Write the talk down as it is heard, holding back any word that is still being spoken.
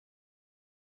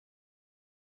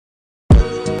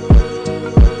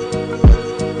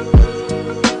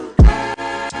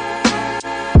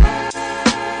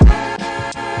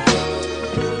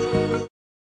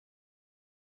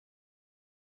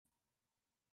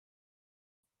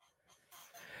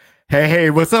Hey,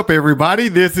 what's up, everybody?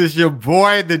 This is your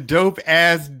boy, the Dope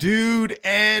Ass Dude,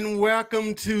 and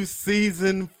welcome to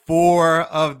season 4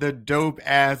 of the Dope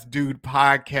Ass Dude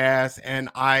podcast. And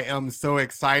I am so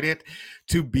excited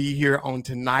to be here on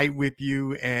tonight with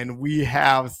you. And we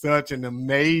have such an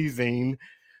amazing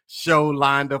show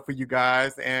lined up for you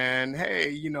guys. And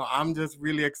hey, I'm just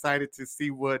really excited to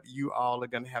see what you all are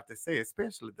going to have to say,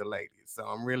 especially the ladies. So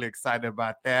I'm really excited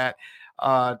about that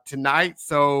tonight.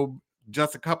 So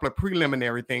just a couple of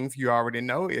preliminary things you already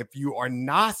know. If you are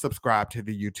not subscribed to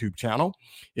the YouTube channel,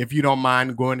 if you don't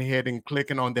mind going ahead and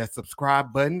clicking on that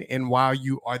subscribe button. And while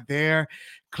you are there,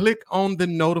 click on the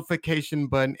notification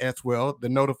button as well, the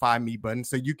notify me button,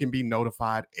 so you can be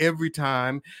notified every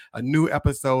time a new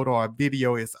episode or a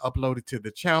video is uploaded to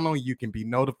the channel. You can be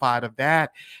notified of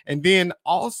that. And then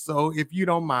also, if you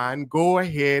don't mind, go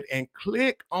ahead and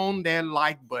click on that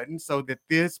like button so that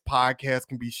this podcast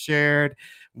can be shared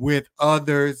with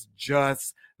others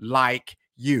just like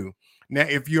you. Now,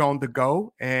 if you're on the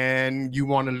go and you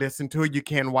want to listen to it, you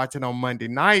can watch it on Monday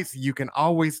nights. You can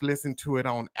always listen to it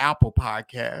on Apple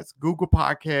Podcasts, Google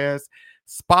Podcasts,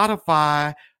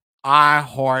 Spotify,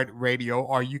 iHeartRadio,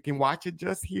 or you can watch it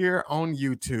just here on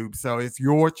YouTube. So it's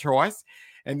your choice.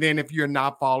 And then if you're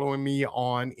not following me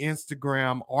on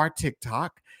Instagram or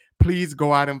TikTok, please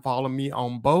go out and follow me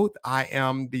on both. I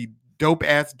am the Dope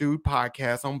Ass Dude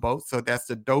podcast on both. So that's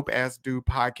the Dope Ass Dude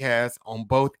podcast on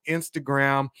both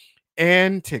Instagram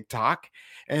and TikTok.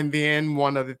 And then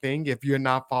one other thing, if you're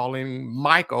not following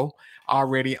Michael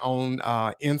already on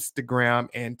Instagram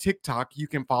and TikTok, you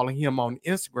can follow him on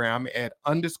Instagram at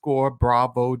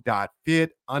 _bravo.fit_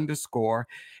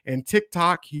 and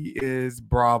TikTok, he is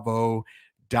bravo.fit.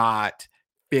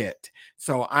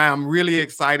 So I am really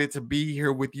excited to be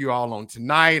here with you all on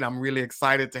tonight. I'm really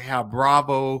excited to have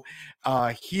Bravo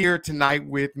here tonight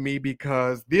with me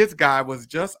because this guy was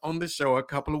just on the show a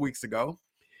couple of weeks ago.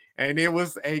 And it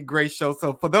was a great show.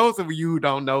 So for those of you who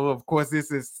don't know, of course,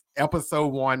 this is episode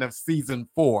 1 of season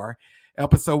 4.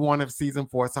 Episode 1 of season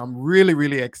 4. So I'm really,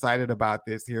 really excited about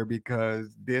this here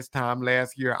because this time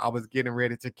last year, I was getting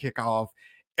ready to kick off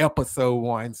episode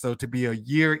 1. So to be a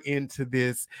year into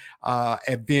this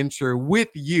adventure with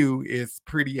you is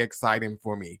pretty exciting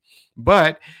for me.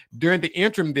 But during the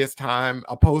interim this time,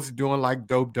 opposed to doing like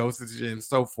dope dosage and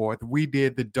so forth, we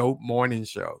did the Dope Morning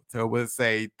Show. So it was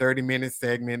a 30-minute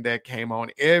segment that came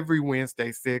on every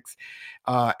Wednesday, 6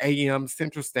 a.m.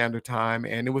 Central Standard Time.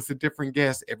 And it was a different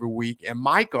guest every week. And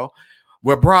Michael,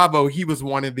 well, Bravo, he was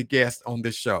one of the guests on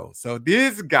the show. So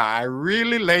this guy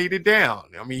really laid it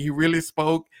down. I mean, he really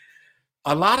spoke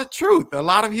a lot of truth, a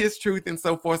lot of his truth and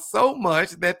so forth, so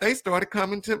much that they started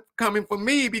coming for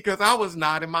me because I was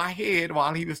nodding my head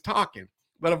while he was talking.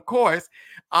 But of course,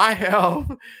 I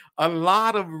have a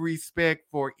lot of respect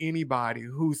for anybody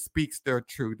who speaks their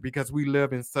truth because we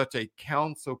live in such a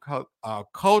council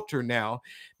culture now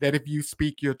that if you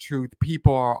speak your truth,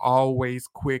 people are always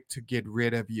quick to get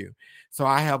rid of you. So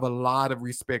I have a lot of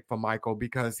respect for Michael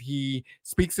because he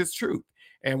speaks his truth.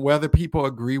 And whether people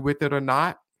agree with it or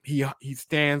not, he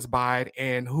stands by it,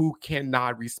 and who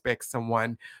cannot respect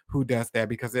someone who does that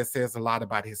because that says a lot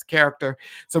about his character.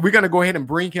 So we're going to go ahead and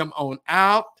bring him on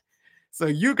out so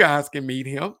you guys can meet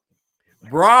him.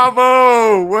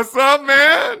 Bravo! What's up,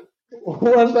 man?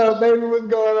 What's up, baby? What's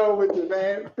going on with you,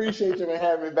 man? Appreciate you for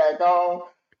having me back on.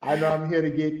 I know I'm here to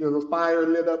get the fire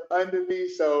lit up under me,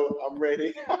 so I'm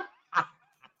ready.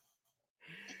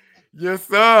 Yes,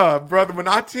 sir, brother. When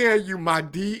I tell you my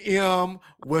DM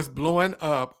was blowing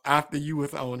up after you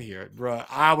was on here, bro,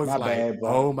 I was Bad,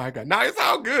 oh my God. No, it's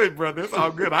all good, brother. It's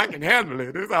all good. I can handle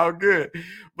it. It's all good.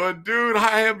 But dude, how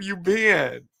have you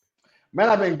been? Man,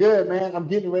 I've been good, man. I'm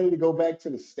getting ready to go back to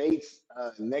the States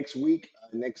next week.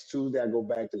 Next Tuesday, I go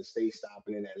back to the States,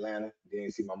 stopping in Atlanta, then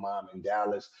see my mom in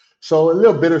Dallas. So a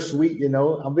little bittersweet, you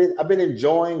know. I've been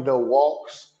enjoying the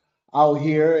walks out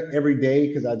here every day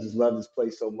because I just love this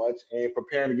place so much, and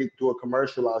preparing to get to a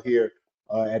commercial out here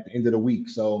at the end of the week.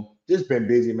 So just been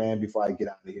busy, man. Before I get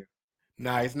out of here.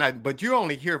 No, it's not. But you're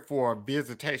only here for a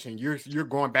visitation. You're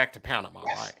going back to Panama,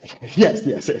 right? Yes.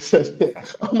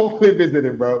 I'm only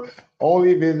visiting, bro.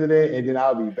 Only visiting, and then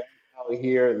I'll be back out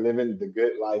here living the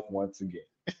good life once again.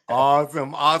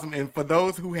 Awesome. And for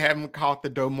those who haven't caught the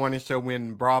Dope Morning Show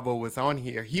when Bravo was on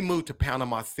here, he moved to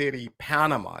Panama City,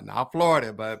 Panama, not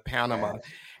Florida, but Panama. Yes.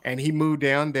 And he moved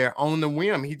down there on the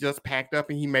whim. He just packed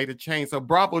up and he made a change. So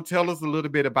Bravo, tell us a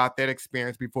little bit about that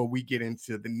experience before we get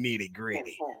into the nitty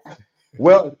gritty.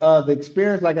 Well, the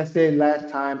experience, like I said last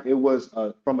time, it was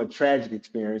from a tragic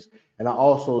experience, and I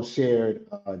also shared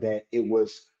that it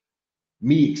was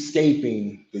me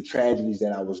escaping the tragedies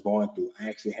that I was going through. I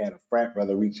actually had a frat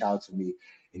brother reach out to me,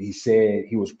 and he said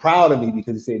he was proud of me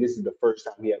because he said this is the first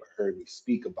time he ever heard me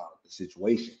speak about the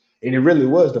situation. And it really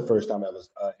was the first time I was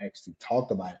actually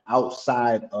talked about it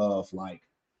outside of like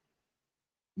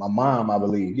my mom, I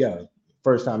believe. Yeah,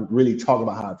 first time really talking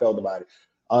about how I felt about it.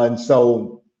 And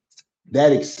so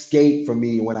that escape for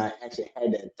me when I actually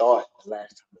had that thought the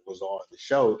last time it was on the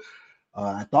show,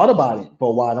 I thought about it for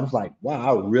a while. And I was like,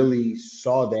 wow, I really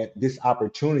saw that this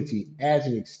opportunity as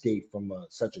an escape from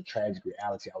such a tragic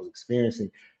reality I was experiencing.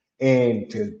 And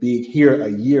to be here a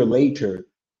year later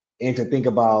and to think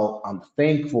about, I'm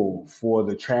thankful for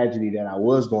the tragedy that I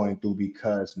was going through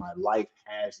because my life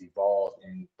has evolved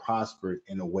and prospered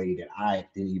in a way that I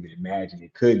didn't even imagine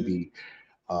it could be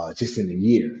just in a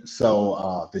year.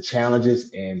 So the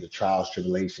challenges and the trials,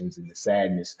 tribulations, and the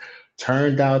sadness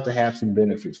turned out to have some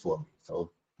benefits for me.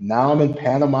 So now I'm in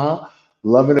Panama,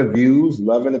 loving the views,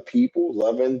 loving the people,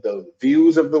 loving the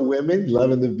views of the women,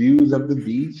 loving the views of the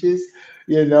beaches.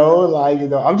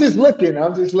 I'm just looking.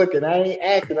 I'm just looking. I ain't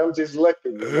acting. I'm just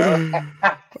looking.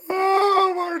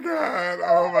 Oh my God.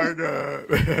 Oh my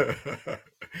God.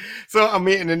 So, I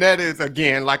mean, and that is,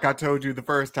 again, like I told you the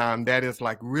first time, that is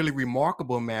like really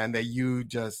remarkable, man, that you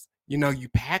just, you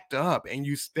packed up and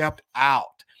you stepped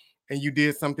out and you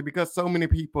did something because so many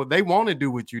people, they want to do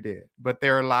what you did, but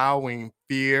they're allowing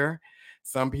fear.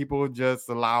 Some people just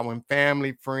allowing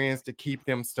family, friends to keep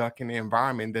them stuck in the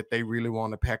environment that they really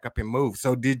want to pack up and move.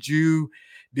 So did you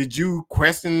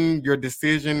question your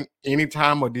decision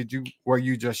anytime, or were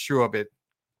you just sure of it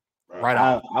right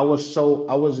off? I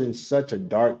was in such a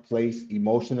dark place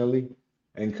emotionally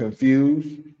and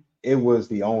confused. It was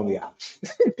the only option.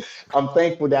 I'm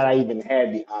thankful that I even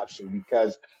had the option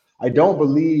because I don't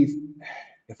believe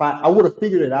if I would have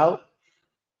figured it out,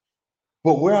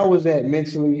 but where I was at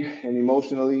mentally and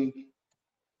emotionally,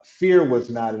 fear was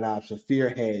not an option. Fear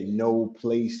had no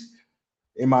place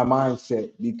in my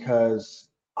mindset because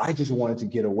I just wanted to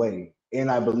get away.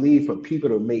 And I believe for people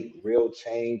to make real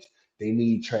change, they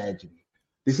need tragedy.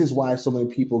 This is why so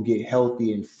many people get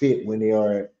healthy and fit when they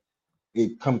are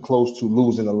it come close to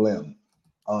losing a limb,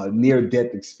 near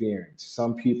death experience.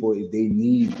 Some people they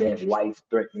need that life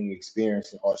threatening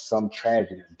experience or some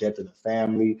tragedy, the death of the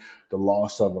family, the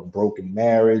loss of a broken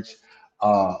marriage,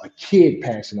 a kid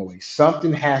passing away.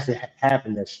 Something has to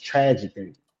happen that's tragic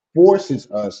that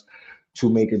forces us to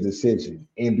make a decision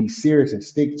and be serious and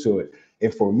stick to it.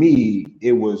 And for me,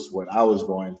 it was what I was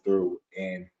going through.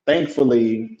 And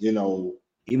thankfully, even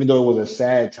though it was a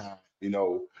sad time,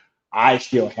 I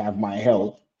still have my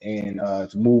health and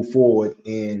to move forward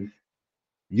and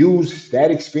use that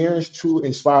experience to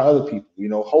inspire other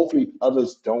people. Hopefully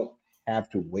others don't have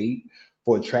to wait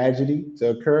for a tragedy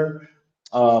to occur.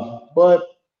 But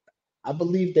I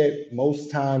believe that most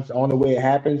times the only way it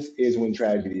happens is when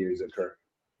tragedy is occurring.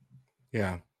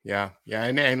 Yeah, yeah.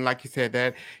 And like you said,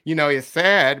 that, it's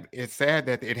sad. It's sad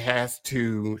that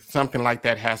something like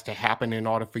that has to happen in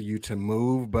order for you to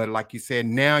move. But like you said,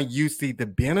 now you see the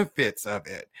benefits of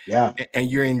it Yeah, and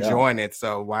you're yeah. enjoying it.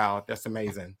 So, wow, that's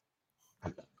amazing.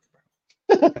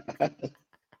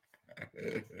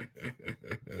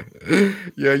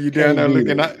 Yeah, you down Can't there beat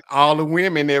looking it. at all the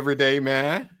women every day,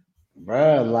 man.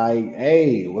 Bruh, like,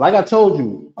 hey, like I told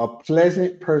you, a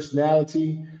pleasant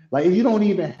personality. Like, you don't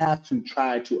even have to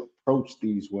try to approach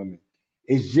these women.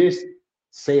 It's just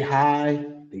say hi,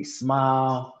 they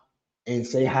smile, and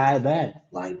say hi back.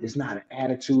 Like, it's not an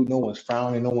attitude. No one's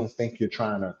frowning. No one think you're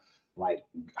trying to like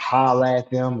holler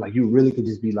at them. Like, you really could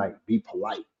just be like, be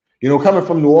polite. Coming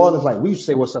from New Orleans, like we used to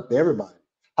say what's up to everybody.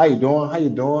 How you doing? How you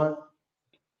doing?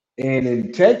 And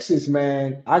in Texas,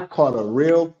 man, I caught a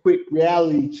real quick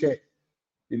reality check.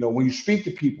 When you speak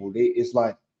to people, it's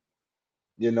like,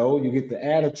 you get the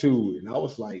attitude. And I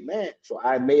was like, man, so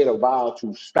I made a vow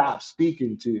to stop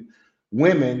speaking to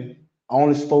women. I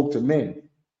only spoke to men,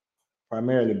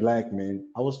 primarily black men.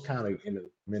 I was kind of in a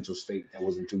mental state that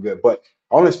wasn't too good, but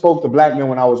I only spoke to black men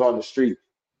when I was on the street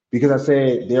because I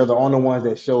said they're the only ones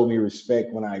that showed me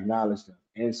respect when I acknowledged them.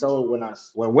 And so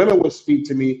when women would speak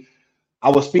to me, I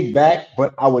would speak back,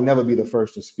 but I would never be the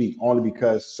first to speak, only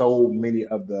because so many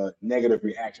of the negative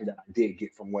reactions that I did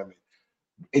get from women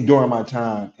during my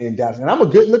time in Dallas. And I'm a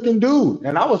good looking dude.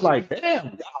 And I was like, damn,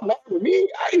 y'all mad with me?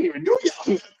 I didn't even do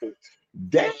y'all nothing.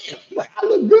 Damn, like I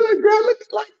look good, girl. Look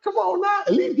like, come on now,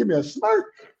 at least give me a smirk.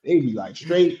 They be like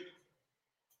straight,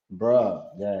 bruh,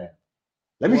 yeah.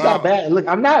 Let me stop Wow. bashing. Look,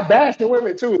 I'm not bashing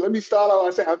women too. Let me start off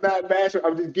by saying I'm not bashing.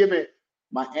 I'm just giving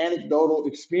my anecdotal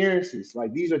experiences.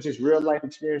 Like these are just real life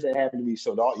experiences that happened to me.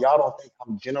 So y'all don't think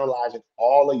I'm generalizing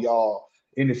all of y'all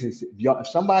in this instance. If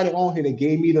somebody on here that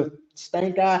gave me the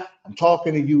stank eye. I'm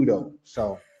talking to you though.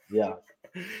 So yeah.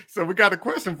 So we got a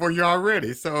question for you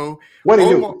already. So What do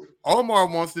Omar you? Omar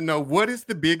wants to know what is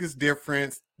the biggest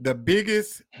difference, the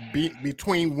biggest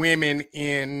between women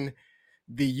in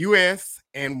the U.S.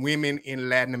 and women in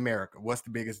Latin America. What's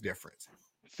the biggest difference?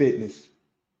 Fitness.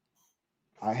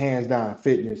 Hands down,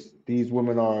 fitness. These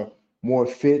women are more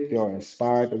fit. They are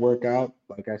inspired to work out.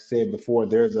 Like I said before,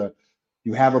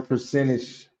 you have a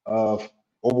percentage of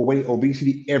overweight,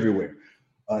 obesity everywhere.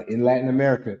 In Latin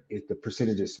America, the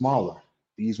percentage is smaller.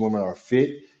 These women are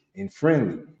fit and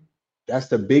friendly. That's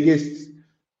the biggest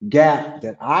gap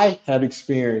that I have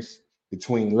experienced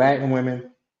between Latin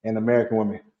women and American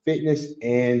women: fitness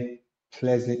and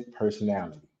pleasant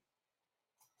personality.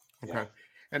 Yeah. Okay.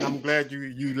 And I'm glad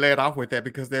you led off with that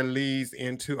because that leads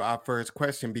into our first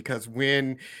question. Because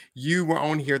when you were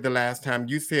on here the last time,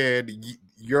 you said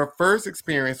your first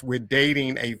experience with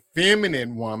dating a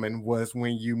feminine woman was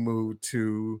when you moved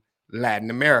to Latin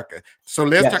America. So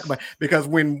let's talk Yes. about, because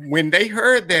when they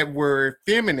heard that word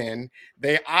feminine,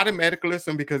 they automatically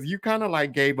listen because you kind of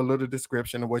like gave a little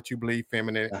description of what you believe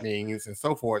feminine means and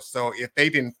so forth. So if they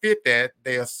didn't fit that,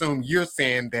 they assume you're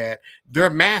saying that they're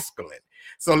masculine.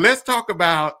 So let's talk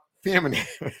about feminine.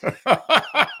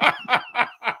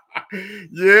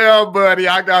 Yeah, buddy,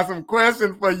 I got some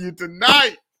questions for you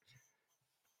tonight.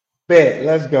 Bet.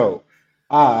 Let's go.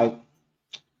 All right.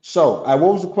 So, what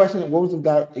was the question? What was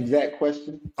the exact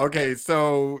question? Okay,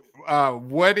 so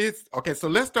so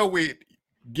let's start with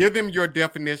give them your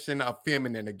definition of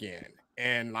feminine again.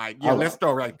 And like, yeah, All let's right.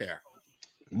 start right there.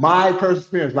 My personal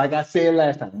experience, like I said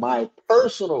last time, my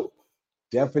personal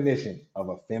definition of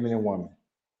a feminine woman: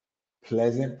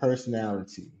 pleasant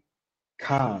personality,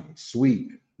 kind, sweet,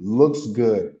 looks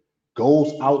good,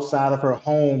 goes outside of her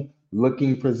home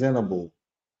looking presentable,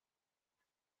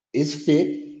 is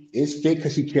fit,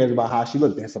 because she cares about how she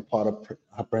looks. That's a part of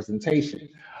her presentation.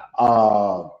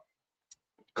 Uh,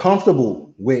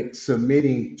 Comfortable with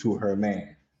submitting to her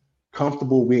man,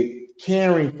 comfortable with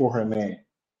caring for her man,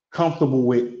 comfortable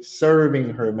with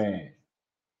serving her man.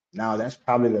 Now, that's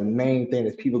probably the main thing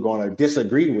that people are going to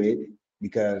disagree with,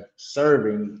 because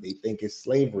serving, they think is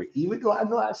slavery. Even though I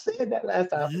know I said that last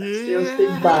time, but I still stick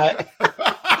Yeah. by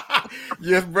it.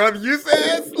 Yes, brother, you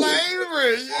said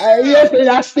slavery. Yeah. Yes, and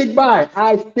I stick by it.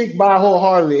 I stick by it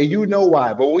wholeheartedly, and you know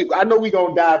why. But I know we're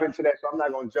going to dive into that, so I'm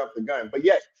not going to jump the gun. But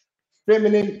yes,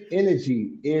 feminine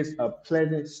energy is a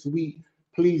pleasant, sweet,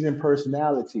 pleasing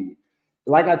personality.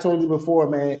 Like I told you before,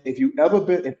 man,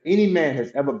 if any man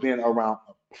has ever been around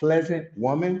a pleasant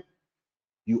woman,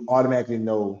 you automatically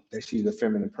know that she's a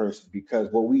feminine person, because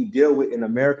what we deal with in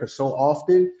America so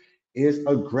often is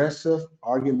aggressive,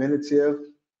 argumentative,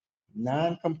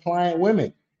 non-compliant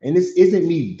women. And this isn't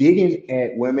me digging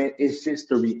at women, it's just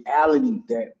the reality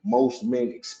that most men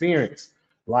experience.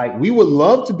 Like, we would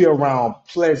love to be around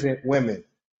pleasant women.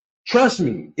 Trust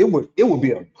me, it would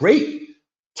be a great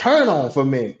turn on for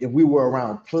men if we were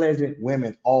around pleasant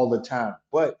women all the time.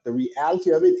 But the reality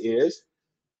of it is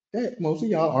that most of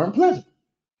y'all aren't pleasant.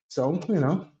 So,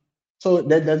 so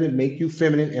that doesn't make you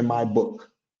feminine in my book.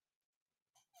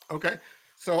 Okay,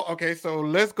 so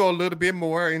let's go a little bit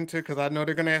more into, because I know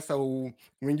they're gonna ask. So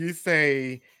when you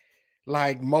say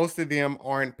like most of them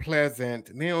aren't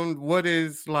pleasant, then what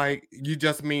is, like, you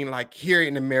just mean like here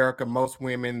in America, most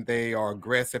women, they are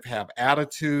aggressive, have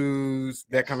attitudes,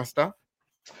 that kind of stuff,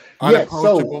 Yes,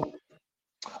 unapproachable. so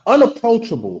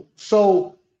unapproachable.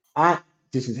 So I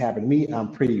this has happened to me.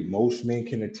 I'm pretty most men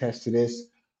can attest to this.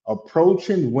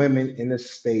 Approaching women in the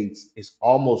States is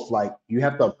almost like you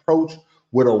have to approach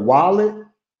with a wallet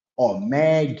or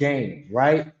mad game,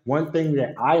 right? One thing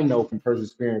that I know from personal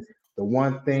experience, the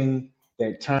one thing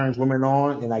that turns women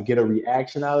on and I get a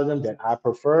reaction out of them that I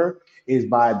prefer is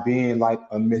by being like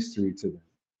a mystery to them,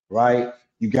 right?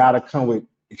 You got to come with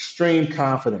extreme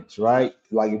confidence, right?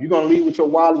 Like, if you're gonna leave with your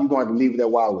wallet, you're going to leave with that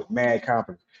wallet with mad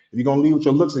confidence. If you're gonna leave with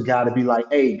your looks, it got to be like,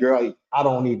 hey, girl, I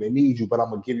don't even need you, but I'm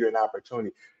gonna give you an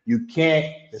opportunity. You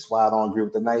can't. That's why I don't agree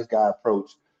with the nice guy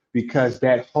approach, because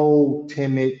that whole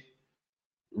timid,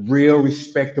 real,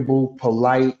 respectable,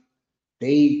 polite,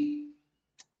 they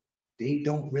they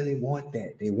don't really want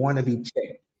that. They want to be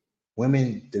checked.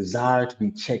 Women desire to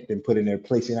be checked and put in their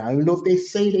place. And I don't know if they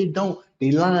say they don't, they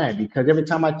lying, because every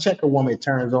time I check a woman, it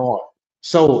turns on.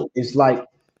 So it's like,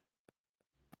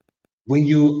 when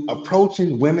you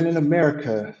approaching women in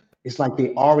America, it's like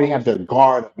they already have their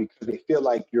guard up because they feel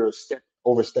like you're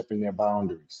overstepping their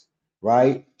boundaries,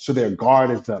 right? So their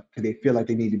guard is up because they feel like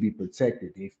they need to be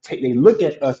protected. They look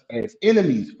at us as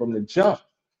enemies from the jump,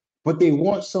 but they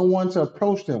want someone to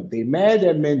approach them. They mad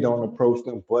that men don't approach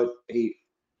them, but they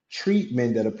treat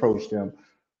men that approach them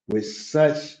with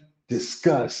such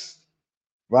disgust,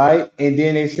 right? And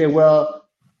then they say, well,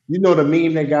 you know the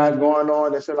meme that got going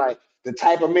on that said like the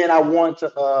type of men I want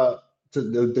to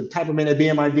the type of men that be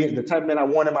in my DM, the type of men I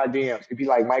want in my DMs. It'd be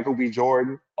like Michael B.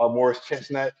 Jordan or Morris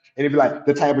Chestnut, and it'd be like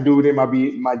the type of dude in my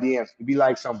DMs. It'd be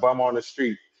like some bum on the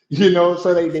street, you know.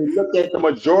 So they look at the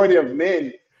majority of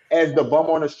men as the bum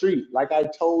on the street. Like I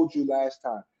told you last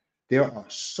time, there are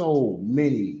so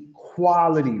many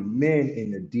quality men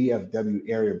in the DFW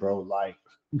area, bro. Like,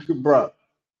 bro,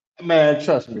 man,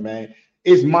 trust me, man.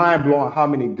 It's mind blowing how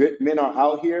many good men are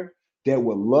out here that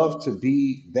would love to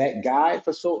be that guy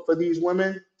for these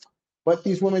women, but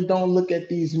these women don't look at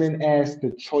these men as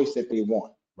the choice that they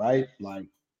want, right? Like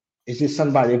it's just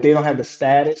somebody if they don't have the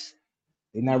status,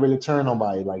 they're not really turning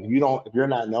nobody. Like if you're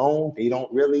not known, they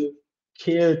don't really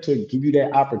care to give you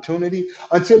that opportunity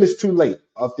until it's too late.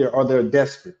 Or they're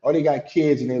desperate, or they got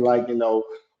kids and they like,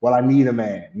 well, I need a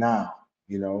man now,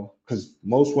 because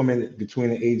most women between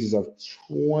the ages of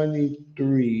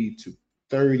 23 to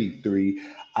 33,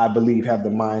 I believe, have the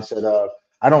mindset of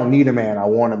I don't need a man, I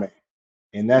want a man.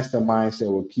 And that's the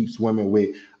mindset what keeps women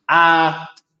with,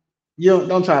 ah,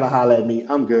 don't try to holler at me.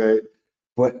 I'm good.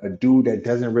 But a dude that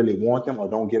doesn't really want them or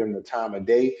don't get them the time of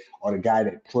day, or the guy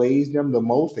that plays them the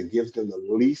most, that gives them the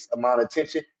least amount of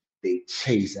attention, they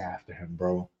chase after him,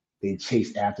 bro. They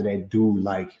chase after that dude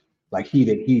like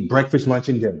he breakfast, lunch,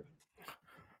 and dinner.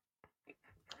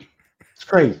 It's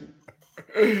crazy.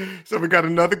 So we got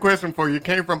another question for you. It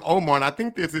came from Omar, and I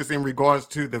think this is in regards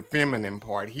to the feminine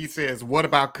part. He says, "What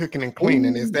about cooking and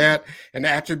cleaning? Is Ooh, that an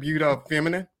attribute of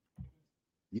feminine?"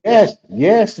 yes,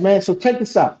 yes, man. So check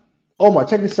this out. Omar,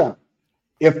 check this out.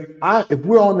 If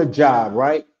we're on the job,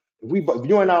 right? If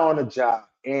you and I are on the job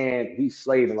and we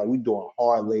slaving, like we doing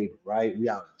hard labor, right? We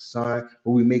out in the sun,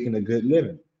 but we making a good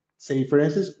living. Say for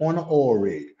instance, on an oil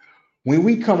rig. When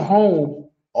we come home,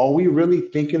 are we really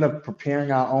thinking of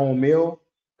preparing our own meal?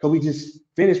 Because we just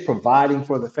finished providing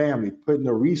for the family, putting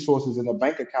the resources in the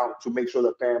bank account to make sure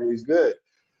the family's good.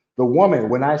 The woman,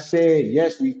 when I said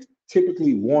yes, we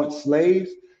typically want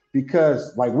slaves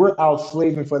because like we're out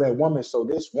slaving for that woman. So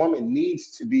this woman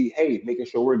needs to be, hey, making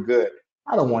sure we're good.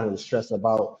 I don't want her to stress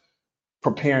about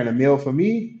preparing a meal for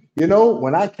me.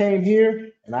 When I came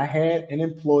here and I had an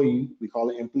employee, we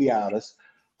call it empleadas,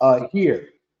 here,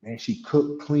 and she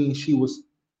cooked, clean. She was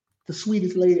the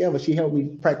sweetest lady ever. She helped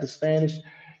me practice Spanish.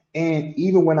 And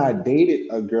even when I dated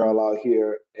a girl out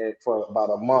here for about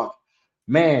a month,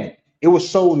 man, it was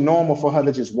so normal for her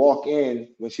to just walk in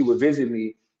when she would visit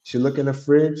me. She look in the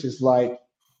fridge, it's like,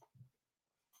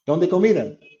 "Donde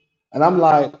comida?" And I'm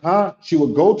like, huh? She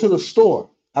would go to the store.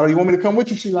 I don't, you want me to come with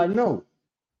you? She's like, no.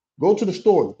 Go to the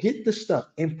store, get the stuff,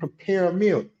 and prepare a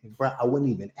meal. And bro, I wasn't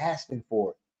even asking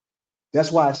for it.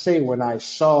 That's why I say when I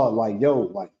saw like, yo,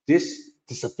 like this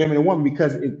a feminine woman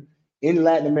because in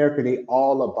Latin America they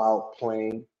all about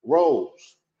playing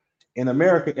roles. In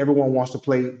America, everyone wants to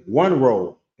play one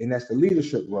role, and that's the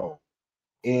leadership role.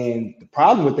 And the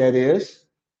problem with that is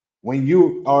when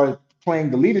you are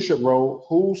playing the leadership role,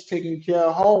 who's taking care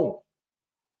of home?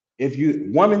 If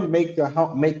you women make the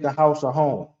house a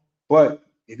home, but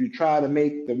if you try to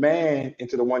make the man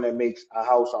into the one that makes a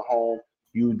house a home,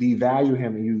 you devalue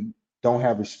him and you don't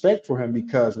have respect for him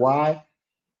because why?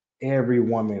 Every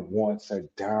woman wants a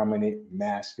dominant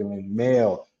masculine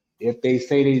male. If they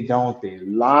say they don't, they're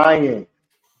lying.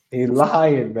 They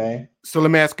lying, man. So let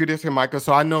me ask you this here, Michael.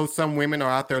 So I know some women are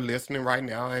out there listening right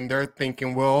now and they're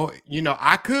thinking, well,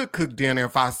 I could cook dinner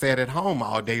if I sat at home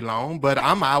all day long, but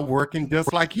I'm out working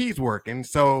just like he's working.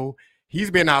 So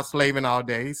he's been out slaving all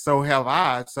day. So have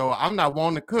I. So I'm not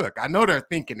wanting to cook. I know they're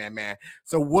thinking that, man.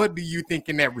 So what do you think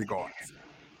in that regards?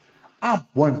 I'm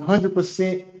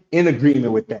 100% in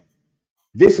agreement with that.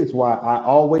 This is why I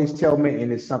always tell men,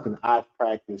 and it's something I've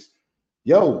practiced.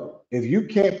 Yo, if you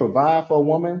can't provide for a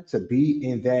woman to be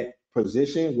in that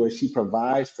position where she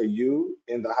provides for you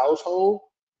in the household,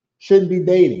 shouldn't be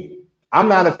dating. I'm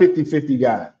not a 50-50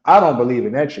 guy. I don't believe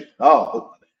in that shit at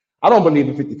all. I don't believe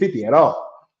in 50-50 at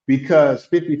all because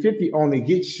 50-50 only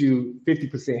gets you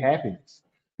 50% happiness.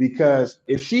 Because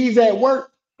if she's at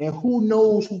work and who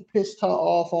knows who pissed her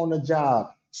off on the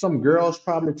job, some girls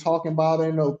probably talking about her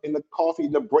in the coffee,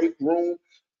 in the break room.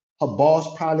 Her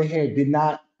boss probably did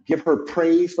not give her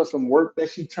praise for some work that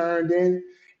she turned in.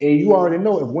 And you already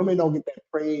know if women don't get that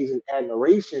praise and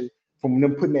admiration from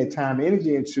them putting that time and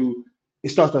energy into, it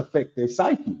starts to affect their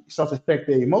psyche. It starts to affect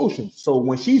their emotions. So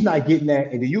when she's not getting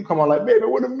that, and then you come on like, baby,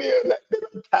 what a meal. Like,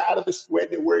 I'm tired of the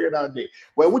sweating and working all day.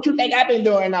 Well, what you think I've been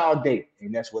doing all day?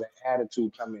 And that's where the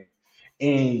attitude come in.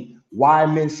 And why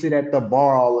men sit at the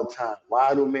bar all the time?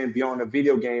 Why do men be on the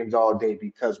video games all day?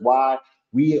 Because why?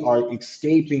 we are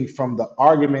escaping from the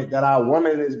argument that our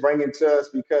woman is bringing to us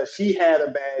because she had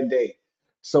a bad day.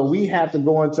 So we have to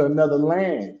go into another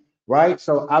land, right?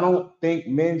 So I don't think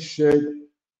men should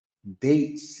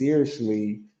date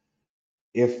seriously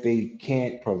if they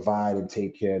can't provide and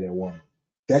take care of their woman.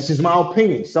 That's just my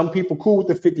opinion. Some people cool with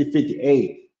the 50-50.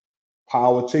 Hey,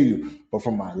 power to you. But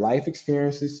from my life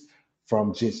experiences,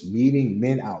 from just meeting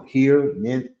men out here,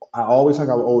 men, I always hang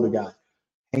out with older guys.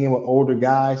 Hanging with older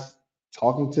guys,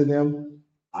 talking to them,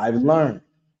 I've learned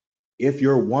if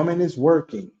your woman is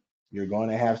working, you're going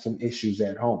to have some issues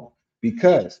at home.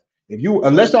 Because if you,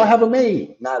 unless y'all have a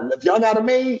maid, now if y'all got a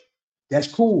maid, that's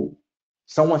cool.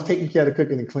 Someone's taking care of the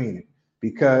cooking and cleaning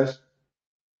because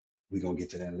we're going to get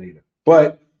to that later.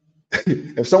 But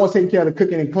if someone's taking care of the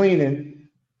cooking and cleaning,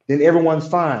 then everyone's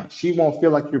fine. She won't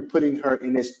feel like you're putting her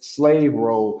in this slave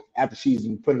role after she's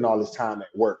been putting all this time at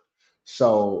work.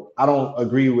 So I don't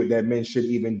agree with that men should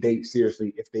even date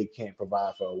seriously if they can't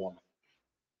provide for a woman.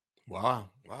 Wow,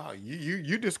 wow.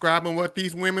 You describing what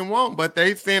these women want, but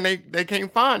they saying they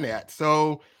can't find that.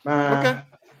 So okay.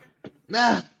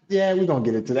 Uh, yeah, we're gonna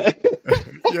get into that.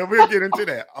 Yeah, we'll get into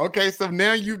that. Okay, so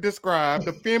now you've described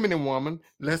the feminine woman.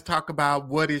 Let's talk about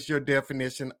what is your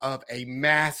definition of a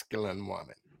masculine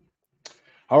woman.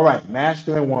 All right,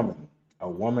 masculine woman, a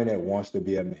woman that wants to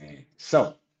be a man.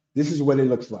 So this is what it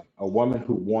looks like: a woman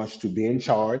who wants to be in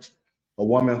charge, a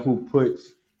woman who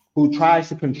tries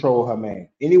to control her man.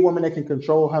 Any woman that can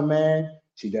control her man,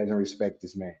 she doesn't respect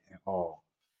this man at all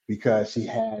because she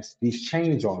has these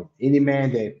chains on him. Any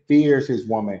man that fears his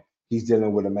woman, he's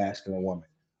dealing with a masculine woman.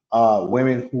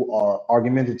 Women who are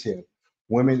argumentative,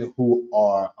 women who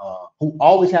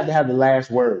always have to have the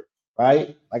last word,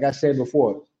 right? Like I said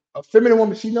before, a feminine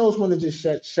woman, she knows when to just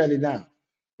shut it down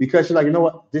because she's like, you know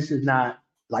what, this is not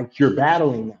like you're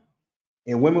battling now.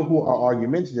 And women who are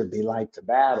argumentative, they like to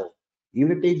battle.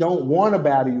 Even if they don't want to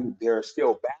battle you, they're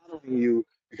still battling you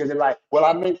because they're like, well,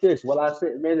 I meant this. Well, I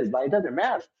said meant this. Like, it doesn't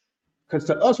matter. Because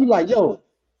to us, we like, yo,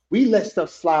 we let stuff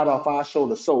slide off our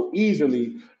shoulders so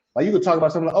easily. Like you could talk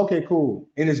about something like, okay, cool,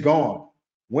 and it's gone.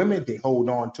 Women, they hold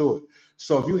on to it.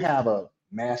 So if you have a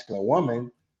masculine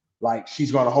woman, like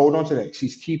she's gonna hold on to that.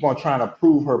 She's keep on trying to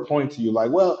prove her point to you.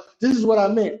 Like, well, this is what I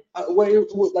meant. Like you're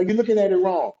looking at it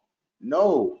wrong.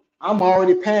 No, I'm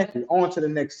already passing on to the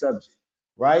next subject,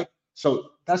 right?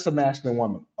 So that's a masculine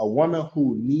woman, a woman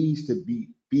who needs to be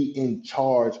in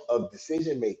charge of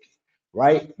decision making,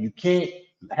 right? You can't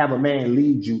have a man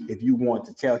lead you if you want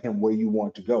to tell him where you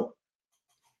want to go.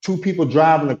 Two people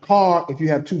driving a car, if you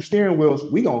have two steering wheels,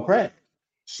 we gonna crash.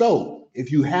 So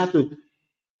if you have to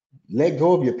let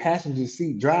go of your passenger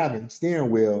seat driving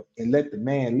steering wheel and let the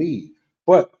man lead.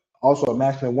 But also a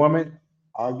masculine woman,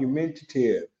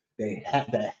 argumentative.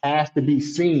 That has to be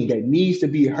seen, that needs to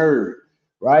be heard,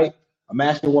 right? A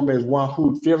masculine woman is one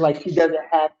who feels like she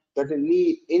doesn't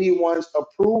need anyone's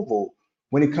approval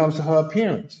when it comes to her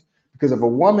appearance. Because if a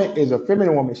woman is a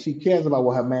feminine woman, she cares about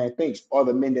what her man thinks or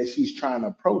the men that she's trying to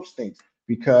approach thinks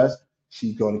because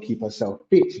she's going to keep herself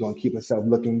fit. She's going to keep herself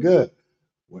looking good.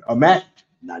 A man,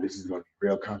 now this is going to be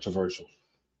real controversial.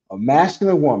 A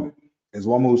masculine woman is a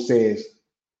woman who says,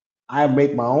 I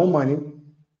make my own money,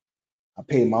 I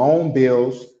pay my own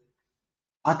bills,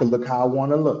 I can look how I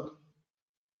want to look.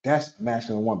 That's a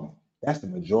masculine woman. That's the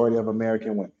majority of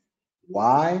American women.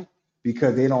 Why?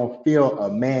 Because they don't feel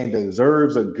a man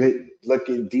deserves a good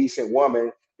looking, decent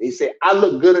woman. They say, I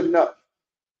look good enough.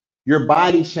 You're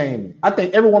body shaming. I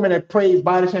think every woman that prays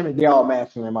body shaming, they all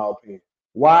masculine in my opinion.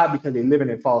 Why? Because they're living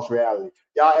in false reality.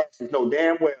 Y'all actually know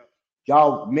damn well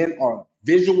y'all men are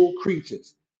visual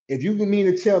creatures. If you mean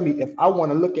to tell me if I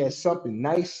want to look at something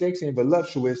nice, sexy, and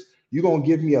voluptuous, you're gonna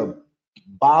give me a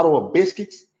bottle of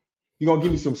biscuits? You're gonna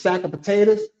give me some sack of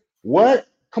potatoes? What?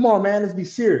 Come on, man, let's be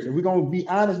serious. If we're gonna be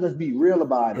honest, let's be real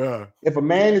about it. Yeah. If a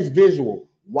man is visual,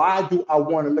 why do I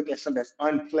want to look at something that's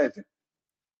unpleasant?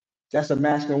 That's a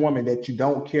masculine woman that you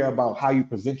don't care about how you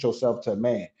present yourself to a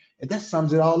man. And that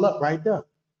sums it all up right there.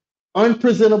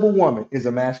 Unpresentable woman is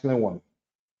a masculine woman.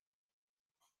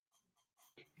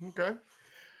 Okay.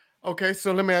 Okay,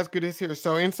 so let me ask you this here.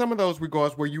 So in some of those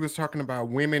regards where you was talking about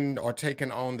women are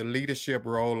taking on the leadership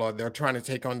role or they're trying to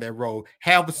take on that role,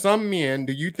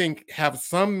 do you think have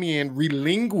some men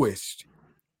relinquished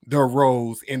their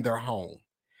roles in their home?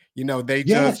 They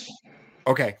just Yes,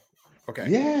 okay. Okay.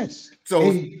 yes. So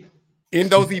And in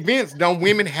those events, don't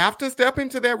women have to step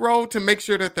into that role to make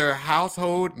sure that their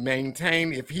household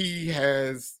maintain if he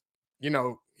has,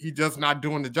 he just not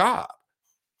doing the job?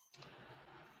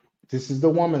 this is the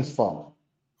woman's fault.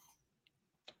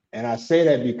 And I say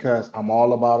that because I'm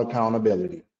all about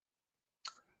accountability.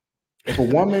 If a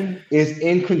woman is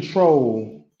in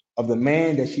control of the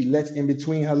man that she lets in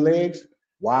between her legs,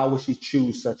 why would she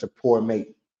choose such a poor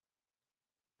mate?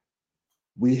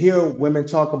 We hear women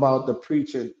talk about the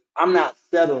preacher, I'm not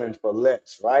settling for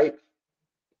less, right?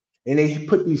 And they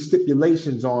put these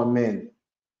stipulations on men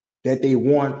that they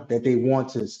want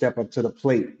to step up to the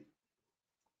plate.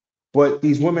 But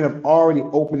these women have already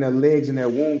opened their legs and their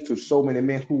wombs to so many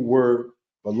men who were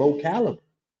below caliber.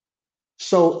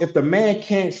 So if the man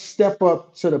can't step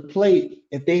up to the plate,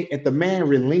 if the man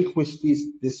relinquished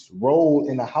this role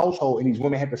in the household and these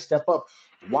women have to step up,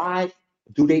 why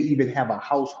do they even have a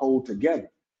household together?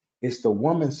 It's the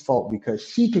woman's fault because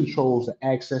she controls the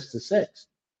access to sex.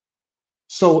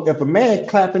 So if a man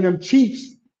clapping them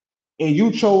cheeks and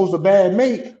you chose a bad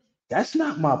mate, that's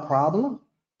not my problem.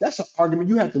 That's an argument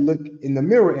you have to look in the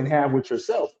mirror and have with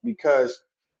yourself because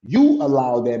you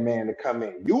allowed that man to come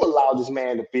in. You allowed this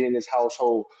man to be in this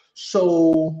household.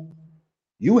 So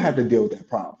you have to deal with that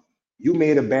problem. You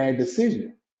made a bad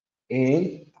decision.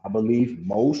 And I believe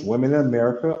most women in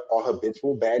America are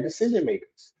habitual bad decision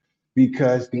makers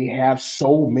because they have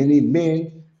so many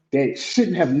men that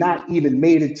shouldn't have not even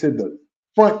made it to the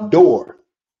front door,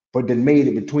 but then made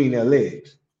it between their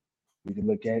legs. We can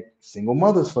look at single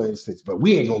mothers, for instance, but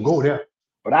we ain't gonna go there.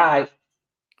 But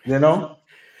you know,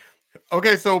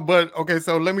 Okay, so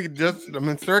let me just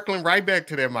I'm circling right back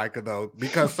to that, Micah, though,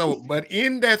 because but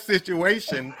in that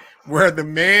situation where the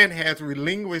man has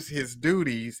relinquished his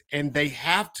duties and they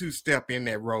have to step in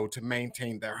that role to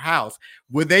maintain their house,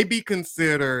 would they be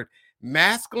considered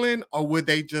masculine or would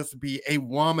they just be a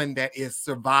woman that is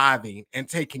surviving and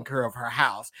taking care of her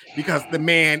house because the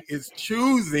man is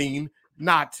choosing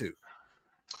not to?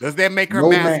 Does that make her no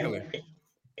man. masculine?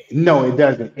 No, it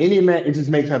doesn't. Any man, it just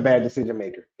makes her a bad decision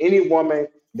maker. Any woman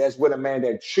that's with a man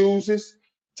that chooses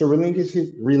to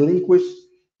relinquish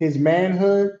his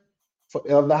manhood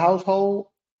of the household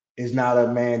is not a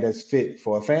man that's fit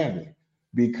for a family.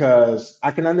 Because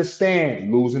I can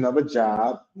understand losing of a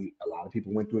job. A lot of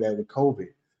people went through that with COVID.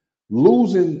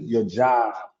 Losing your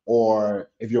job, or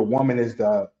if your woman is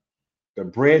the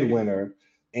breadwinner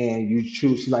and you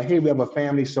choose, she's like, hey, we have a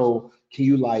family, so can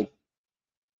you like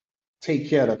take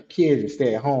care of the kids and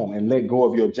stay at home and let go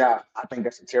of your job? I think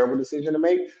that's a terrible decision to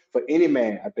make for any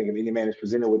man. I think if any man is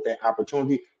presented with that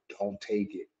opportunity, don't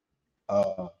take it.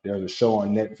 There's a show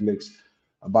on Netflix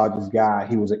about this guy.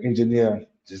 He was an engineer,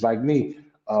 just like me.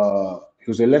 He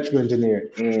was an electrical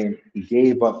engineer, and he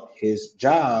gave up his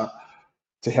job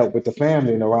to help with the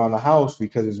family and around the house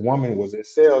because his woman was in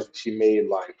sales. She made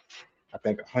like I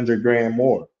think 100 grand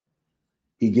more.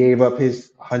 He gave up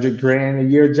his 100 grand a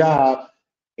year job,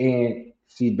 and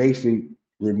she basically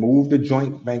removed the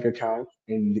joint bank account,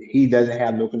 and he doesn't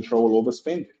have no control over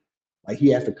spending. Like he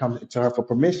has to come to her for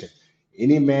permission.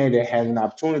 Any man that has an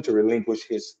opportunity to relinquish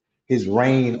his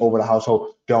reign over the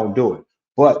household, don't do it.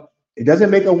 But it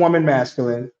doesn't make a woman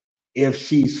masculine if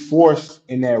she's forced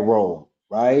in that role,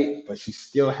 right? But she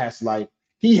still has like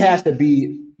he has to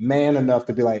be man enough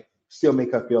to be like still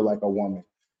make her feel like a woman,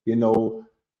 you know,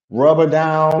 rub her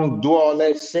down, do all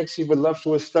that sexy,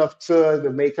 voluptuous stuff to her to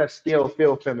make her still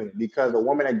feel feminine. Because a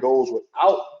woman that goes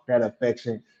without that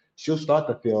affection, she'll start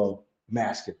to feel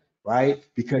masculine, right?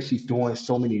 Because she's doing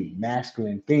so many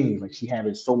masculine things, like she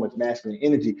having so much masculine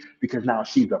energy because now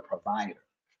she's a provider,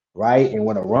 right? And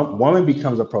when a woman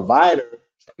becomes a provider,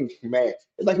 man, it's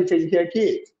like you're taking care of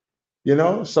kids.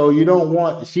 So you don't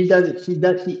want she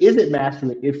isn't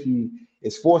masculine if she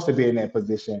is forced to be in that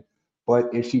position, but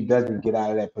if she doesn't get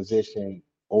out of that position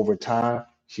over time,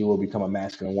 she will become a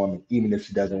masculine woman, even if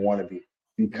she doesn't want to be,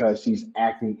 because she's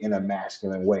acting in a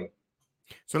masculine way.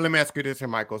 So let me ask you this here,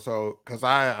 Michael. So, because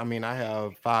I mean, I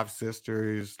have five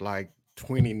sisters, like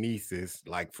 20 nieces,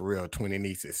 like for real, 20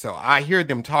 nieces. So I hear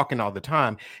them talking all the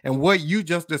time. And what you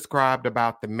just described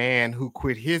about the man who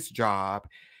quit his job,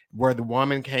 where the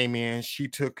woman came in, she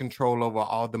took control over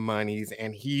all the monies,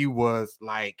 and he was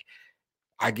like,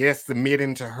 I guess,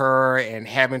 submitting to her and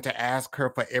having to ask her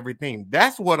for everything.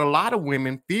 That's what a lot of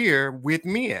women fear with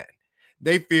men.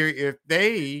 They fear if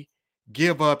they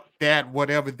give up that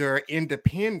whatever their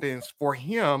independence for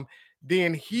him,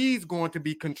 then he's going to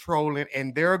be controlling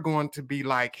and they're going to be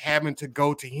like having to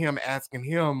go to him, asking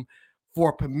him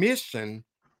for permission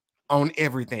on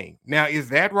everything. Now, is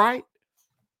that right?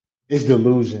 It's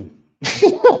delusion.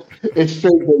 It's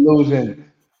straight delusion.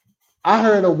 I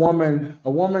heard a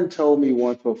woman told me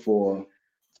once before,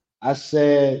 I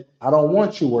said, I don't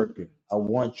want you working. I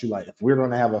want you like if we're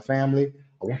gonna have a family,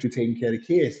 I want you taking care of the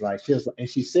kids. Like and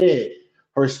she said,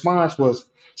 her response was,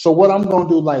 so what I'm gonna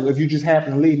do, like if you just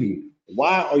happen to leave me,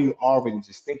 why are you already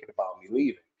just thinking about me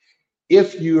leaving?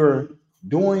 If you're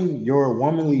doing your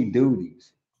womanly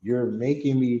duties. You're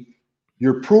making me,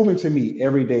 you're proving to me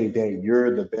every day that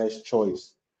you're the best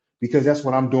choice because that's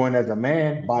what I'm doing as a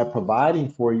man by providing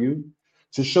for you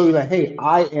to show you that, hey,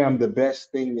 I am the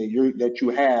best thing that you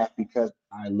have because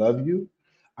I love you.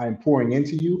 I'm pouring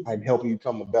into you. I'm helping you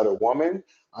become a better woman.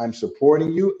 I'm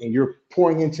supporting you, and you're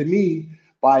pouring into me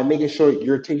by making sure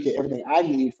you're taking everything I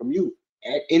need from you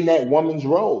in that woman's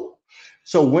role.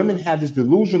 So women have this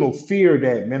delusional fear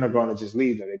that men are going to just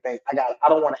leave them. They think, I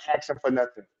don't want to ask him for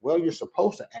nothing. Well, you're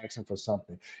supposed to ask him for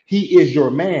something. He is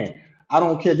your man. I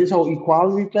don't care. This whole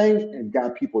equality thing and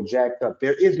got people jacked up.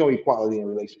 There is no equality in a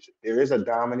relationship. There is a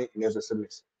dominant and there's a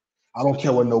submissive. I don't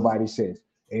care what nobody says.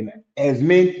 And as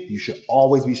men, you should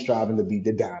always be striving to be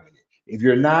the dominant. If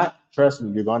you're not, trust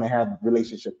me, you're going to have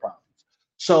relationship problems.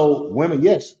 So, women,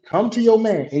 yes, come to your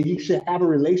man and you should have a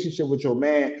relationship with your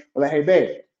man. Like, hey,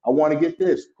 babe, I want to get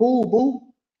this. Cool, boo.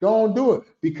 Don't do it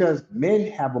because men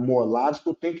have a more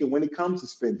logical thinking when it comes to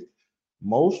spending.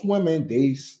 Most women,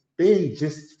 they spend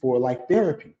just for like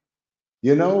therapy,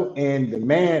 and the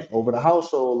man over the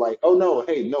household, like, oh no,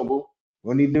 hey, no, boo, we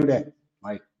don't need to do that.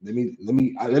 Like, let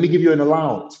me give you an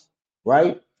allowance,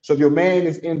 right? So if your man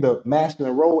is in the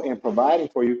masculine role and providing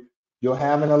for you, you'll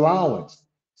have an allowance.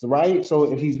 So right.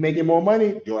 So if he's making more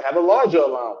money, you'll have a larger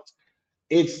allowance.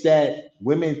 It's that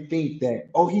women think that,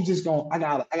 oh, he's just going, I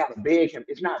gotta beg him.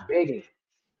 It's not begging.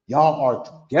 Y'all are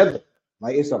together.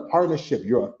 Like it's a partnership.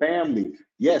 You're a family.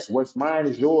 Yes, what's mine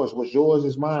is yours. What's yours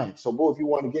is mine. So, boy, if you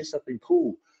want to get something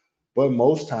cool, but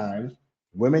most times,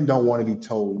 women don't want to be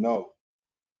told no.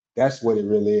 That's what it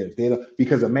really is. They don't,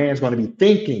 because a man's going to be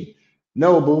thinking,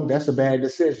 no, boo, that's a bad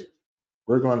decision.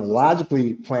 We're going to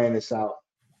logically plan this out.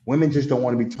 Women just don't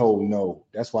want to be told no.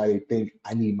 That's why they think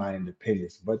I need my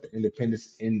independence. But the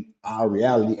independence in our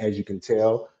reality, as you can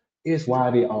tell, is why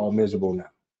they're all miserable now.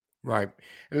 Right.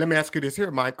 And let me ask you this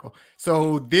here, Michael.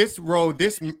 So this role,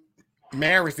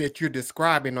 marriage that you're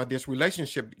describing, or this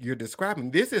relationship you're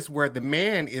describing, this is where the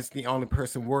man is the only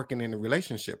person working in the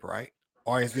relationship, right?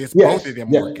 Or is this both of Yes, them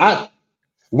yeah. working?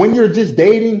 When you're just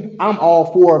dating, I'm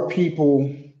all for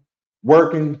people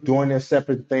working, doing their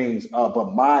separate things.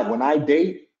 But when I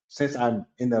date, since I'm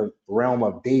in the realm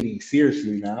of dating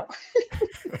seriously now,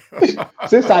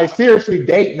 since I seriously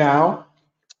date now,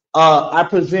 I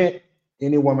present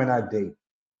any woman I date,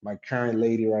 my current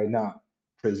lady right now,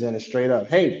 present it straight up.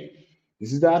 Hey,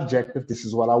 this is the objective. This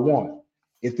is what I want.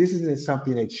 If this isn't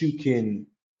something that you can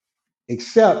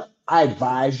accept, I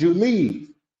advise you leave.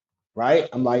 Right?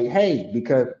 I'm like, hey,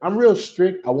 because I'm real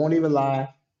strict. I won't even lie.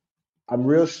 I'm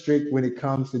real strict when it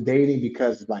comes to dating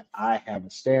because like I have a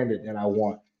standard that I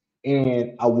want.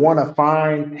 And I want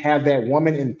to have that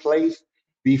woman in place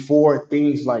before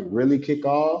things like really kick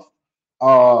off.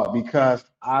 Because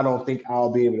I don't think I'll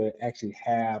be able to actually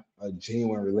have a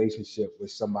genuine relationship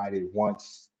with somebody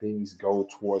once things go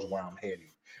towards where I'm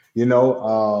heading.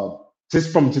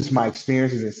 Just from just my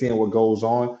experiences and seeing what goes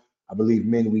on, I believe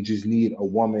men, we just need a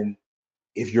woman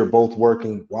if you're both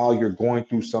working while you're going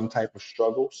through some type of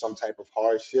struggle, some type of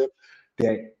hardship,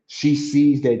 that she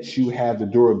sees that you have the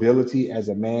durability as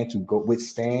a man to go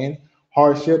withstand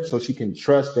hardship, so she can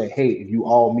trust that, hey, if you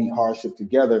all meet hardship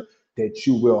together, that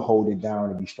you will hold it down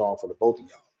and be strong for the both of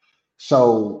y'all.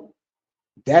 So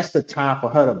that's the time for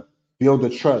her to build the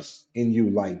trust in you,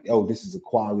 like, oh, this is a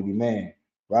quality man,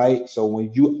 right? So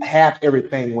when you have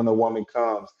everything, when a woman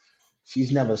comes,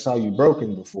 she's never saw you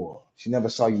broken before. She never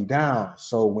saw you down.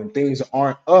 So when things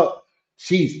aren't up,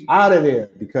 she's out of there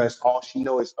because all she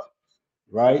knows is up,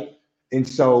 right? And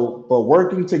so, but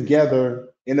working together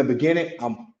in the beginning,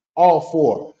 I'm all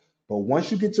for. But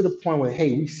once you get to the point where,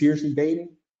 hey, we seriously dating,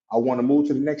 I want to move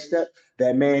to the next step.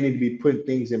 That man need to be putting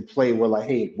things in play where, like,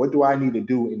 hey, what do I need to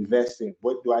do, invest in?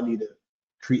 What do I need to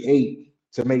create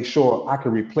to make sure I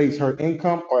can replace her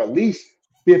income or at least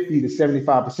 50 to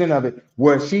 75% of it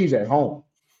where she's at home?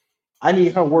 I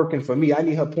need her working for me. I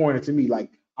need her pouring into me.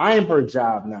 Like I am her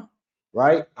job now,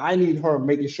 right? I need her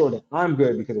making sure that I'm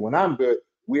good because when I'm good,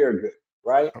 we're good,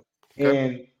 right? Okay.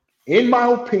 And in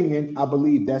my opinion, I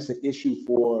believe that's an issue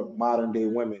for modern day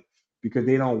women because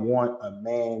they don't want a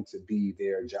man to be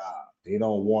their job. They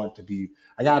don't want to be,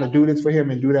 I got to do this for him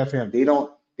and do that for him.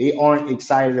 They aren't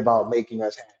excited about making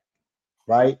us happy,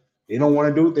 right? They don't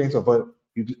want to do things. So, but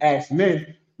you can ask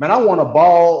men, man, I want a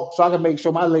ball so I can make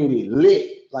sure my lady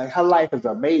lit. Like her life is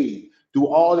amazing. Do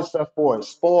all this stuff for her,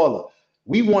 spoil her.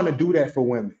 We want to do that for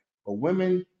women. But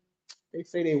women, they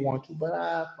say they want to, but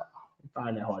I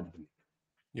find that hard to do.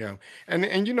 Yeah. And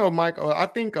Michael, I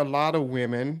think a lot of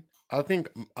women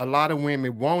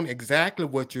want exactly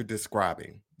what you're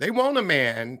describing. They want a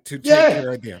man to take Yeah, care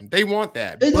of them. They want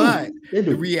that. they But do. They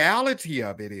the do. reality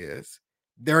of it is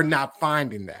they're not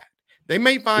finding that. They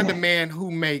may find a Yeah. man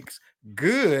who makes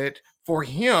good for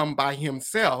him by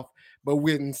himself, but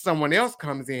when someone else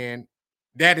comes in,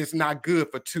 that is not good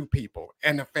for two people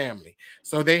and a family.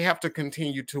 So they have to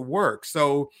continue to work.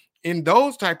 So in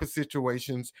those type of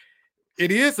situations,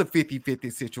 it is a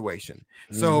 50-50 situation.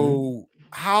 Mm-hmm. So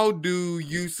how do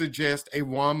you suggest a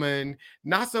woman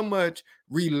not so much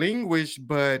relinquish,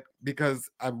 but because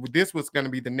this was going to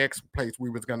be the next place we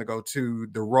was going to go to,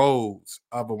 the roles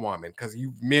of a woman, because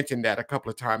you've mentioned that a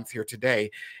couple of times here today,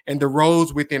 and the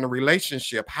roles within a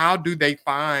relationship. How do they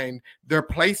find their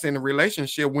place in a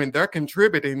relationship when they're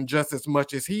contributing just as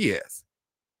much as he is?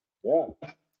 Yeah.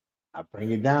 I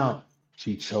bring it down.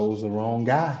 She chose the wrong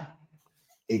guy.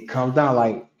 It comes down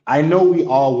like I know we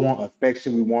all want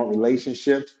affection, we want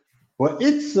relationships, but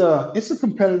it's a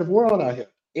competitive world out here.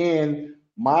 And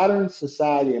modern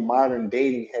society and modern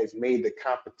dating has made the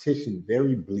competition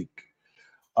very bleak.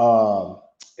 Um,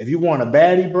 if you want a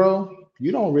baddie, bro,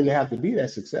 you don't really have to be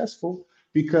that successful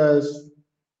because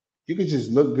you can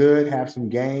just look good, have some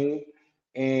game,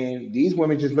 and these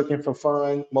women just looking for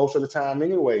fun most of the time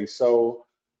anyway. So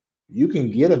you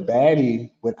can get a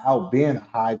baddie without being a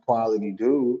high quality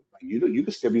dude. Like you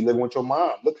can still be living with your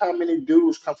mom. Look how many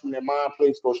dudes come from their mom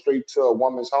place, go straight to a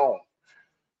woman's home.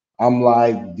 I'm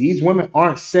like, these women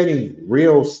aren't setting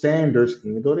real standards,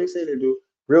 even though they say they do,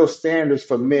 real standards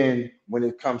for men when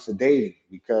it comes to dating.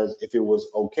 Because if it was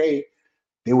okay,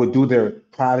 they would do their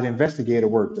private investigator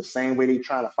work the same way they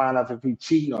trying to find out if he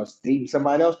cheating or dating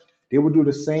somebody else. They would do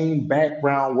the same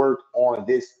background work on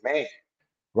this man,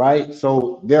 right?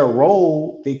 So their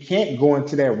role, they can't go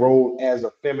into that role as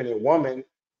a feminine woman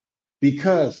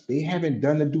because they haven't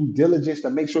done the due diligence to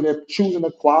make sure they're choosing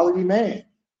a quality man.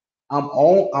 I'm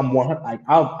one, like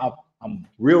I'm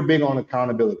real big on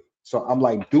accountability. So I'm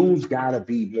like, dudes gotta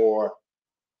be more.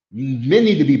 Men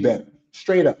need to be better,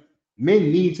 straight up.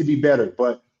 Men need to be better.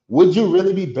 But would you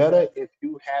really be better if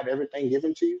you have everything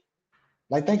given to you?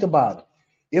 Like, think about it.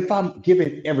 If I'm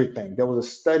given everything, there was a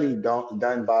study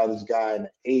done by this guy in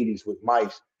the 80s with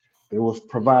mice. It was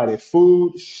provided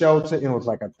food, shelter, and it was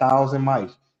like 1,000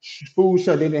 mice. Food,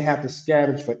 shelter, they didn't have to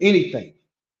scavenge for anything.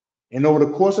 And over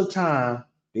the course of time,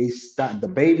 they stopped, the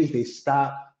babies, they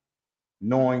stopped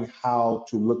knowing how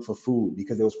to look for food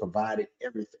because it was provided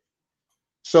everything.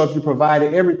 So if you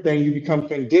provided everything, you become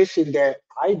conditioned that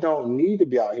I don't need to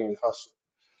be out here and hustle.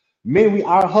 Men,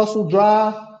 our hustle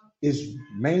drive is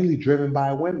mainly driven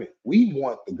by women. We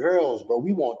want the girls, bro.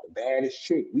 We want the baddest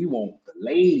chick. We want the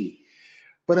lady.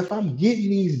 But if I'm getting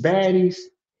these baddies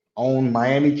on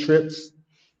Miami trips,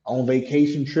 on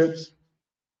vacation trips,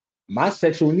 my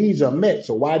sexual needs are met.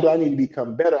 So why do I need to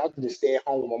become better? I can just stay at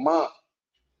home with my mom.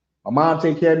 My mom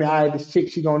take care of me. All right, this chick,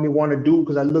 she gonna want to do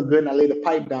because I look good and I lay the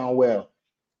pipe down well.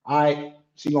 All right,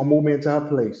 she gonna move me into her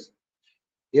place.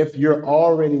 If you're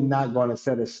already not going to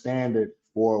set a standard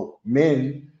for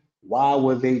men, why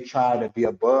would they try to be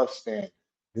above standard?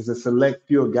 There's a select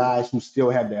few of guys who still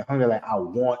have that hunger, like, I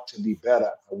want to be better.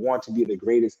 I want to be the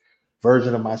greatest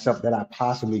version of myself that I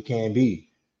possibly can be.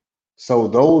 So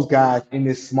those guys in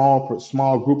this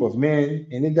small group of men,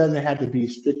 and it doesn't have to be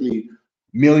strictly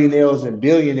millionaires and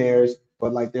billionaires,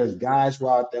 but like there's guys who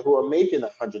are out there who are making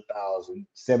 100,000,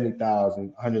 70,000,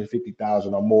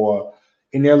 150,000 or more,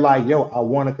 and they're like, "Yo, I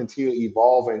want to continue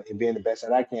evolving and being the best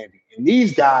that I can be." And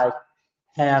these guys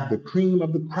have the cream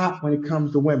of the crop when it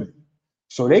comes to women,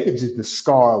 so they could just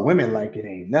discard women like it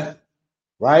ain't nothing,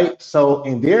 right? So,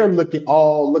 and they're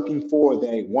looking for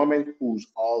that woman who's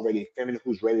already feminine,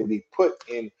 who's ready to be put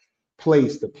in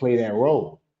place to play that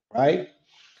role, right?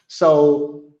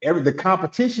 So, the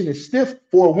competition is stiff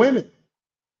for women,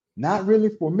 not really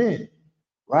for men,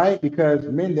 right? Because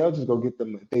men, they'll just go get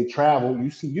them if they travel.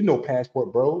 You see,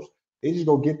 passport bros, they just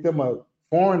go get them a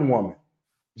foreign woman,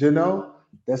 you know,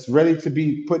 that's ready to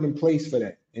be put in place for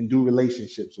that and do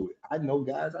relationships with. I know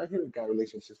guys out here that got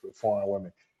relationships with foreign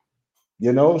women,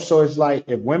 so it's like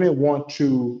if women want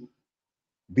to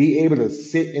be able to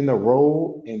sit in the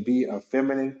role and be a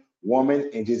feminine woman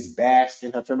and just bask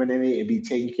in her femininity and be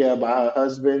taken care of by her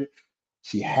husband,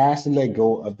 she has to let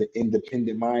go of the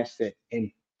independent mindset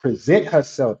and present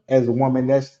herself as a woman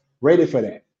that's ready for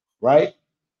that, right?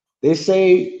 They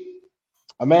say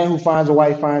a man who finds a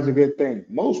wife finds a good thing.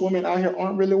 Most women out here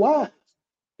aren't really wives,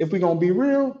 if we're gonna be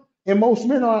real, and most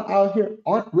men out here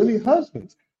aren't really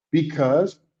husbands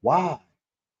because why?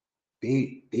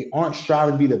 They aren't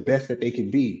striving to be the best that they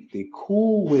can be. They're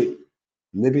cool with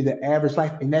living the average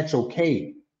life, and that's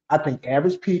okay. I think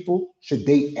average people should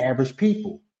date average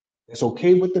people. It's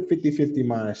okay with the 50-50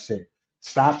 mindset.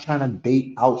 Stop trying to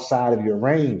date outside of your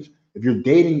range. If you're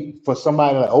dating for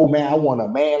somebody like, oh man, I want a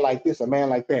man like this, a man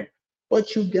like that,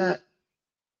 but you got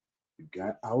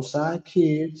outside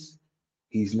kids,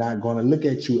 he's not going to look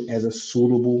at you as a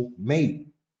suitable mate,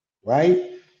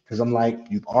 right? Because I'm like,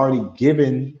 you've already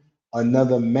given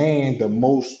another man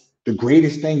the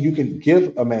greatest thing you can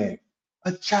give a man,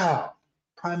 a child,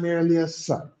 primarily a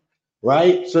son,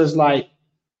 right? So it's like,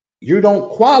 you don't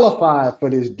qualify for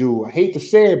this dude. I hate to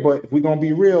say it, but if we're gonna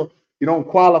be real, you don't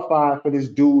qualify for this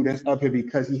dude that's up here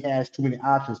because he has too many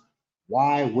options.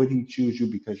 Why would he choose you?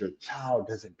 Because your child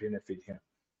doesn't benefit him.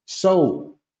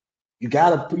 So you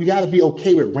gotta be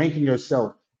okay with ranking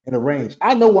yourself in a range.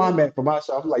 I know where I'm at for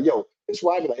myself. I'm like, yo, this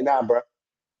why I be like, nah, bro.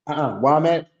 Where I'm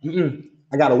at,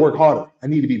 I gotta work harder. I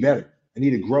need to be better. I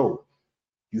need to grow.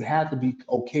 You have to be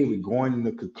okay with going in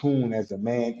the cocoon as a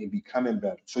man and becoming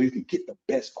better so you can get the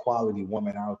best quality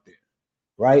woman out there,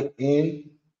 right? And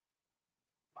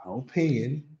my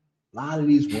opinion, a lot of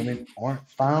these women aren't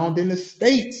found in the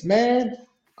States, man.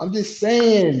 I'm just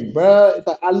saying, bro. It's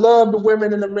like, I love the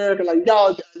women in America. Like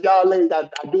y'all ladies, I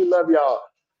do love y'all.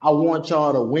 I want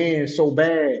y'all to win so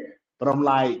bad. But I'm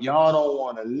like, y'all don't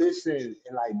want to listen.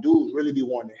 And like, dudes really be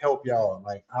wanting to help y'all.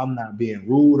 Like, I'm not being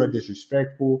rude or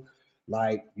disrespectful.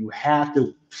 Like, you have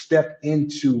to step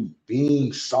into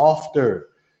being softer.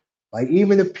 Like,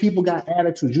 even if people got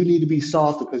attitudes, you need to be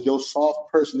soft because your soft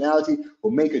personality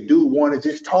will make a dude want to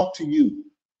just talk to you.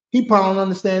 He probably don't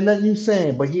understand nothing you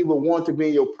saying, but he will want to be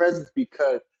in your presence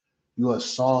because you're a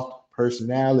soft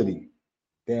personality.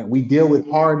 That we deal with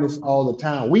hardness all the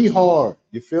time. We hard,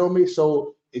 you feel me?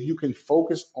 So if you can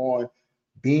focus on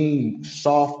being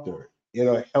softer,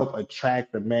 it'll help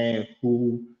attract a man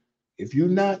who, if you're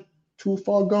not too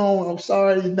far gone, I'm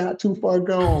sorry, you're not too far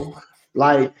gone.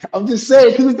 Like, I'm just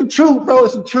saying, because it's the truth, bro.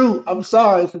 It's the truth. I'm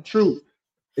sorry, it's the truth.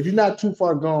 If you're not too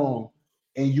far gone,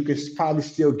 and you can probably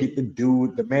still get the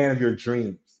dude, the man of your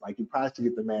dreams. Like, you probably still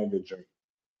get the man of your dreams.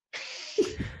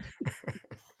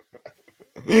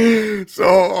 So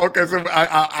okay, so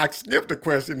I skipped a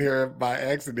question here by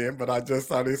accident, but I just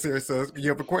saw this here. So you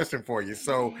have a question for you.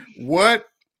 So what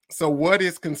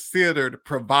is considered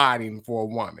providing for a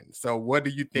woman? So what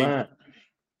do you think Man,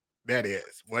 that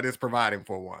is? What is providing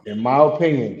for a woman? in my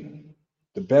opinion,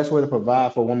 the best way to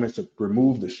provide for a woman is to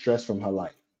remove the stress from her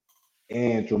life.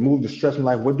 And to remove the stress from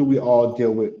life, what do we all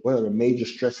deal with? What are the major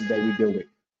stresses that we deal with?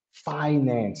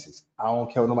 Finances. I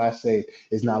don't care what nobody say.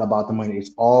 It's not about the money.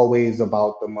 It's always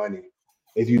about the money.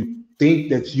 If you think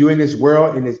that you're in this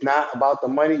world and it's not about the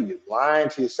money, you're lying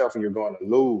to yourself and you're going to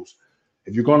lose.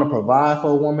 If you're going to provide for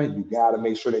a woman, you got to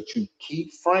make sure that you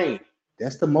keep frame.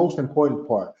 That's the most important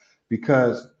part.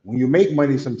 Because when you make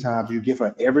money, sometimes you give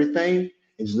her everything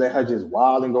and just let her just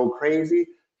wild and go crazy.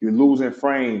 You're losing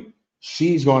frame.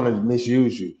 She's going to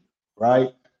misuse you,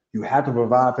 right? You have to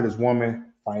provide for this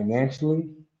woman financially,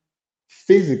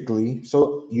 physically,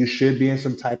 so you should be in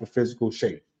some type of physical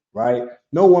shape, right?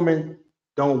 No woman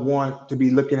don't want to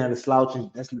be looking at a slouch, and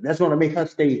that's going to make her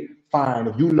stay fine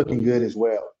if you looking good as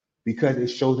well, because it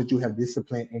shows that you have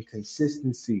discipline and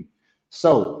consistency.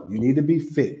 So you need to be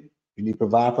fit. You need to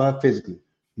provide for her physically.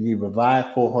 You need to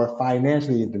provide for her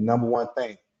financially is the number one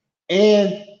thing.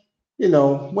 And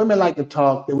women like to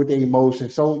talk with their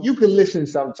emotions. So you can listen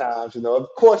sometimes, of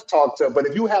course, talk to her. But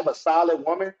if you have a solid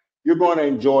woman, you're going to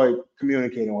enjoy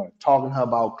communicating with her, talking to her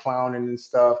about clowning and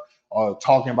stuff, or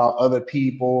talking about other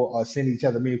people, or sending each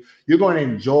other memes. You're going to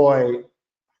enjoy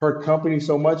her company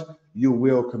so much, you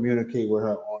will communicate with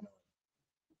her on a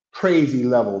crazy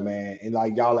level, man. And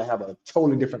like y'all have a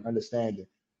totally different understanding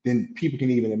than people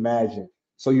can even imagine.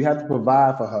 So you have to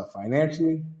provide for her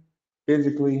financially,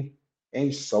 physically,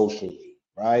 and socially,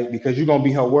 right? Because you're gonna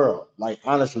be her world. Like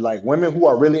honestly, like women who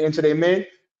are really into their men,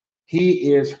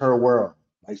 he is her world.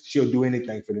 Like she'll do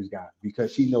anything for this guy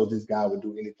because she knows this guy would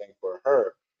do anything for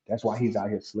her. That's why he's out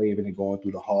here slaving and going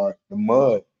through the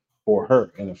mud for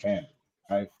her and the family,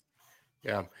 right?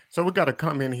 Yeah. So we got to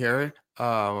come in here,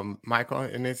 Michael,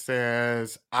 and it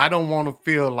says, "I don't want to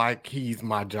feel like he's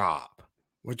my job."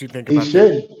 What you think He about that?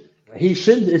 shouldn't. He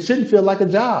shouldn't. It shouldn't feel like a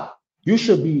job. You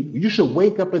should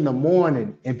wake up in the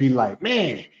morning and be like,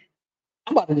 man,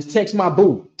 I'm about to just text my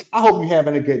boo. I hope you're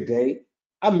having a good day.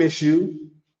 I miss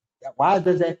you. Why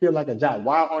does that feel like a job?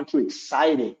 Why aren't you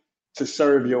excited to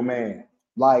serve your man?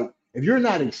 Like, if you're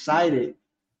not excited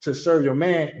to serve your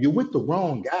man, you're with the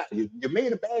wrong guy. You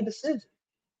made a bad decision,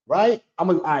 right?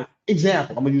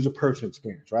 Example. I'm gonna use a personal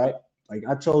experience, right? Like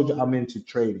I told you, I'm into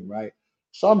trading, right?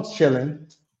 So I'm chilling.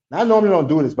 Now, I normally don't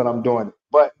do this, but I'm doing it.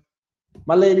 But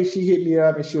my lady, she hit me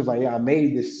up and she was like, "Yeah, I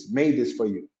made this for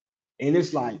you." And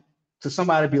it's like to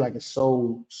somebody be like, it's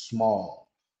so small.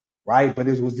 right? But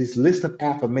it was this list of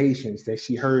affirmations that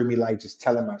she heard me like just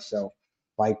telling myself,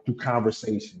 like through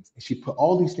conversations. And she put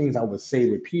all these things I would say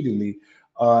repeatedly,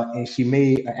 and she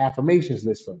made an affirmations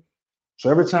list for me. So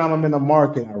every time I'm in the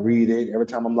market, I read it. Every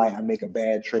time I'm like, I make a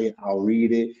bad trade, I'll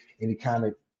read it, and it kind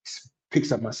of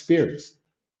picks up my spirits.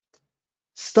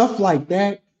 Stuff like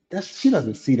that. That's she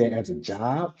doesn't see that as a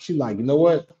job. She's like, you know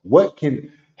what? What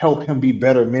can help him be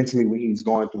better mentally when he's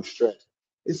going through stress?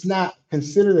 It's not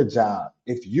considered a job.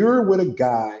 If you're with a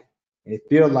guy and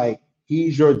feel like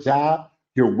he's your job,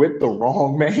 you're with the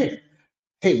wrong man.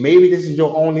 Hey, maybe this is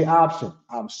your only option.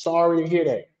 I'm sorry to hear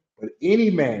that. But any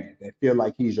man that feel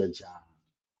like he's your job,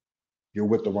 you're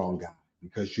with the wrong guy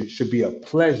because it should be a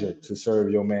pleasure to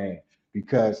serve your man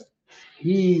because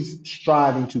he's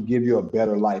striving to give you a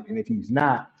better life. And if he's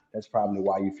not, that's probably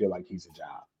why you feel like he's a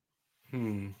job.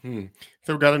 Hmm.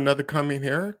 So we got another comment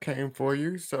here came for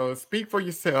you. So speak for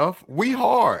yourself. We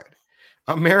hard.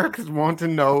 Americans want to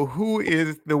know who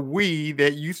is the we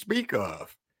that you speak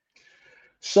of.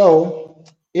 So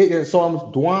it is so I'm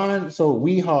Dwan. So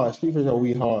we hard. Speakers are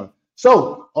we hard.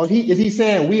 So he is he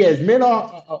saying we as men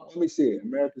are let me see.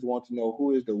 Americans want to know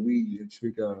who is the we you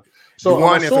speak of. The So I'm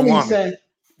one that's a assuming he's woman. saying,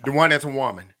 The one that's a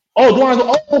woman. oh, Dwan's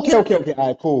okay. All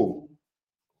right, cool.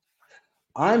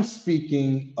 I'm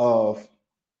speaking of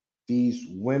these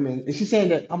women. Is she saying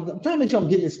that I'm trying to make sure I'm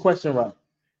getting this question right?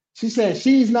 She's saying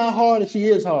she's not hard and she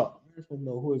is hard. I just want to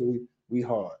know who is we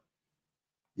hard.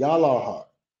 Y'all are hard.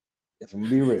 If I'm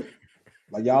gonna be real,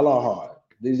 like y'all are hard.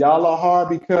 Y'all are hard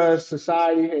because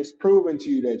society has proven to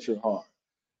you that you're hard.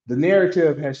 The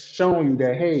narrative has shown you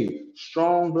that hey,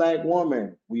 strong black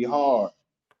woman, we hard.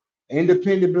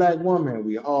 Independent black woman,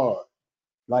 we hard.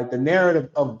 Like the narrative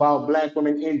about black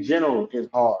women in general is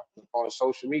hard. Look on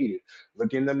social media,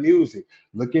 look in the music,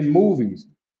 look in movies.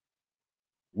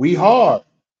 We hard.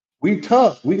 We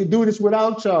tough. We can do this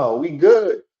without y'all. We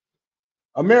good.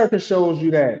 America shows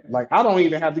you that. Like, I don't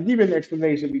even have to give you an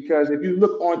explanation because if you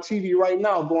look on TV right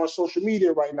now, go on social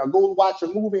media right now, go watch a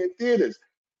movie in theaters.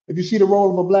 If you see the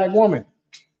role of a black woman,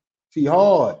 she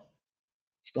hard,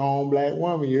 strong black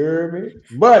woman. You hear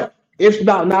me? But it's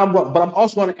not now. But I'm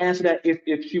also going to answer that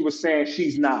if she was saying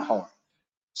she's not hard.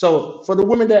 So for the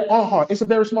women that are hard, it's a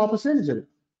very small percentage of it.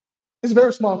 It's a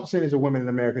very small percentage of women in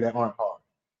America that aren't hard,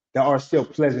 that are still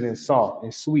pleasant and soft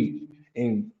and sweet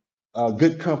and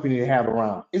good company to have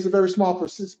around. It's a very small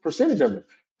percentage of it.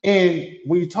 And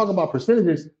when you talk about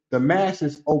percentages, the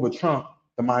masses over trump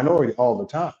the minority all the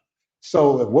time.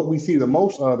 So if what we see the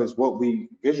most of is what we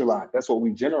visualize. That's what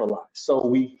we generalize. So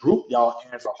we group y'all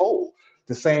as a whole.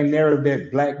 The same narrative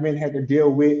that black men had to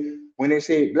deal with when they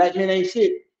said black men ain't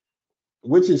shit,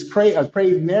 which is a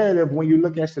crazy narrative when you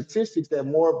look at statistics that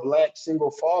more black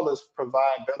single fathers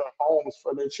provide better homes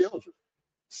for their children.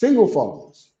 Single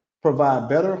fathers provide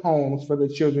better homes for their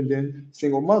children than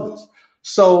single mothers.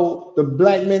 So the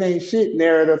black men ain't shit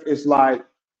narrative is like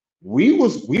we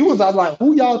was I was like,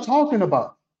 who y'all talking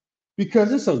about?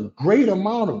 Because it's a great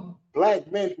amount of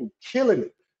black men who killing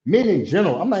it. Men in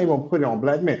general, I'm not even gonna put it on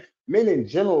black men. Men in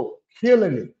general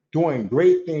killing it, doing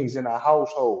great things in a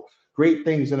household, great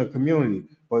things in a community.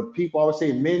 But people always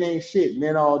say men ain't shit,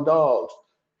 men are dogs.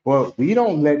 But we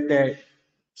don't let that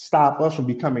stop us from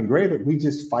becoming greater. We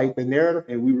just fight the narrative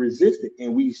and we resist it.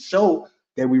 And we show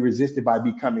that we resist it by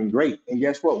becoming great. And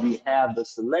guess what? We have the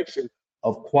selection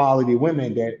of quality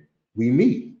women that we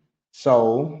meet.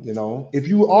 So, if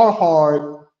you are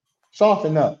hard,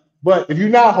 soften up. But if you're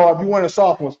not hard, if you want to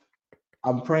soften us,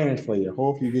 I'm praying for you.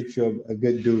 Hope you get you a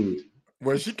good dude.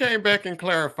 Well, she came back and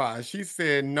clarified. She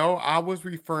said, no, I was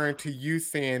referring to you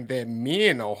saying that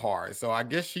men are hard. So I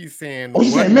guess she's Oh, saying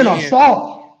you what saying men are men.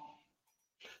 soft?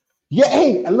 Yeah,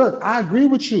 hey, look, I agree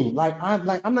with you. I'm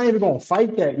not even gonna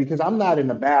fight that because I'm not in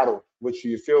a battle with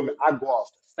you. You feel me? I go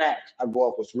off the facts. I go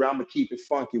off what's real. I'm gonna keep it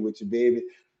funky with you, baby.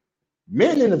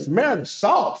 Men in America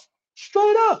soft,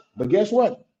 straight up. But guess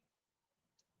what?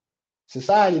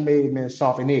 Society made men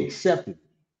soft and they accepted it.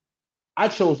 I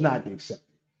chose not to accept it.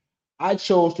 I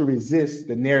chose to resist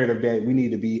the narrative that we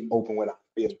need to be open with our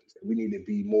feelings, that we need to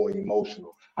be more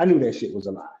emotional. I knew that shit was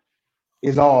a lie.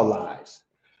 It's all lies.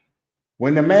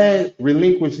 When the man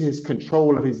relinquishes his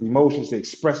control of his emotions to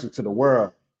express it to the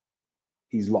world,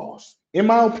 he's lost. In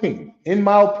my opinion,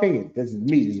 this is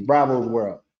me, this is Bravo's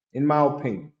world. In my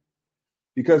opinion,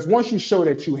 because once you show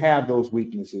that you have those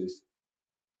weaknesses,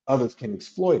 others can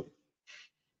exploit it.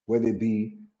 Whether it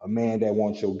be a man that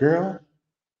wants your girl,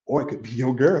 or it could be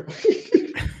your girl,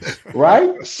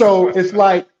 right? So it's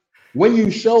like when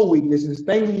you show weaknesses,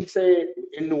 things we said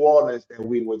in New Orleans that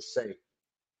we would say,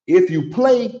 if you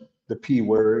play the P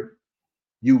word,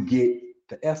 you get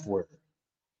the F word.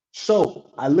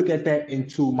 So I look at that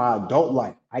into my adult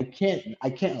life. I can't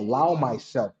allow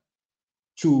myself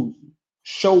to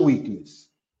show weakness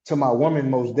to my woman,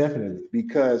 most definitely,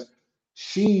 because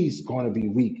she's going to be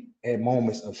weak at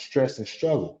moments of stress and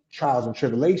struggle, trials and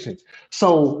tribulations.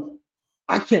 So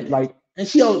I can't like, and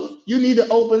she, oh, you need to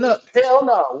open up. Hell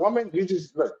no, woman. You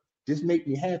just look, just make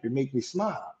me happy, make me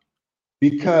smile.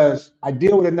 Because I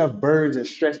deal with enough burdens and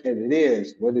stress as it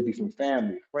is, whether it be from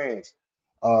family, friends,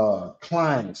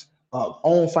 clients,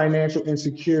 own financial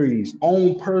insecurities,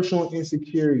 own personal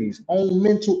insecurities, own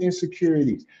mental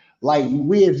insecurities. Like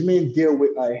we as men deal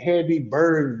with a heavy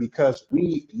burden because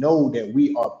we know that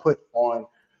we are put on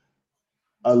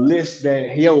a list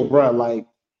that, yo, bro, like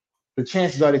the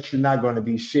chances are that you're not going to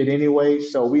be shit anyway.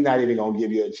 So we're not even going to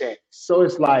give you a chance. So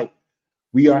it's like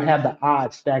we are have the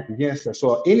odds stacked against us.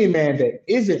 So any man that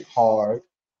isn't hard,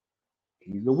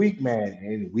 he's a weak man,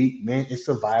 and weak men is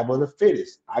survival of the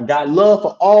fittest. I got love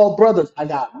for all brothers. I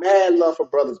got mad love for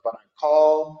brothers, but I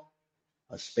call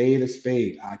a spade a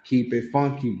spade. I keep it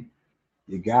funky.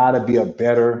 You gotta be a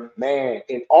better man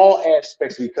in all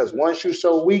aspects because once you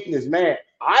show weakness, man,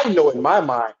 I know in my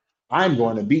mind I'm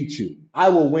going to beat you. I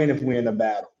will win if we're in a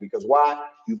battle because why?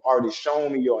 You've already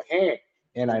shown me your hand,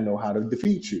 and I know how to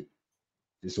defeat you.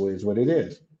 This is what it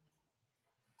is.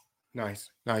 Nice,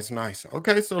 nice, nice.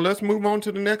 Okay, so let's move on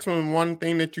to the next one. One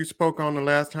thing that you spoke on the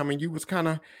last time, and you was kind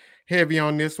of heavy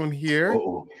on this one here. Oh,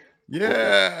 oh, oh,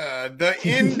 Yeah, the oh,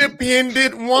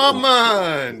 independent oh,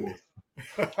 woman.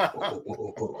 oh, oh,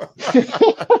 oh,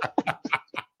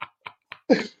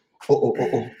 oh,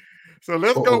 oh, So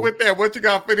let's oh, go oh, with that. What you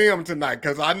got for them tonight?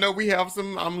 Because I know we have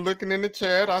some. I'm looking in the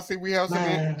chat. I see we have some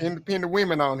man, independent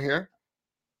women on here.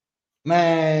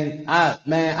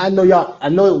 I know y'all. I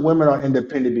know women are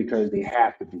independent because they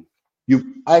have to be.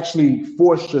 You actually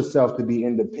force yourself to be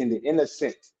independent in a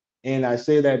sense, and I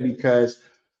say that because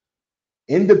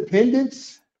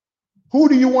independence. Who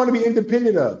do you want to be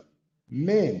independent of?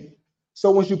 Men.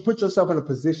 So once you put yourself in a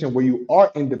position where you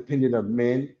are independent of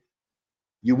men,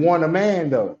 you want a man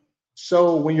though.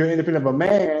 So when you're independent of a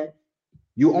man,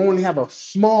 you only have a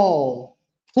small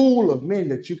pool of men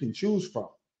that you can choose from.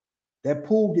 That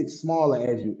pool gets smaller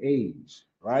as you age,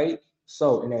 right?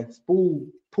 So, and that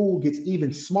pool gets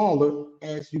even smaller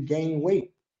as you gain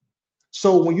weight.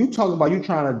 So when you talk about you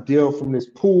trying to deal from this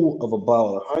pool of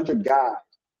about 100 guys,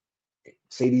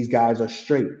 say these guys are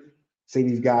straight, say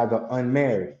these guys are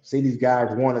unmarried, say these guys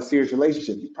want a serious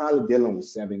relationship, you're probably dealing with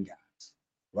 7 guys,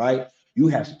 right? You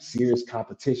have some serious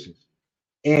competition.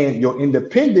 And your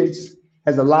independence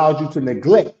has allowed you to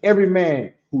neglect every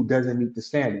man who doesn't meet the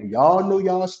standard. Y'all know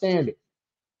y'all standard.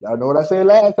 Y'all know what I said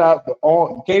last time.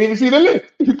 You can't even see the list.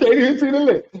 You can't even see the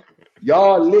list.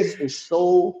 Y'all list is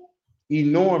so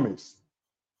enormous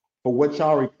for what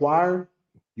y'all require.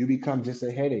 You become just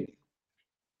a headache.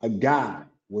 A guy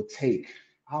will take.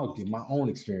 I'll give my own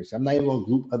experience. I'm not even gonna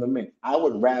group other men. I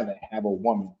would rather have a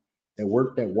woman that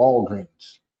worked at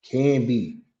Walgreens, Can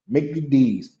be, Mickey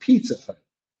D's, Pizza Hut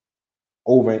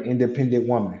over an independent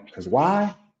woman. Because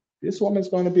why? This woman's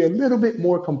going to be a little bit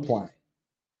more compliant,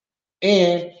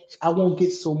 and I won't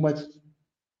get so much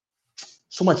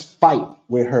fight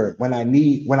with her when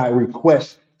I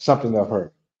request something of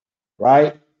her,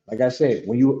 right? Like I said,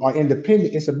 when you are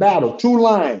independent, it's a battle. Two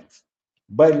lines,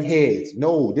 button heads.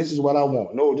 No, this is what I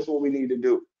want. No, this is what we need to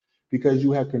do. Because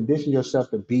you have conditioned yourself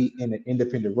to be in an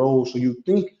independent role. So you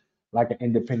think like an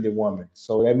independent woman.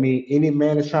 So that means any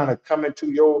man is trying to come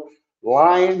into your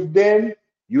lion's den,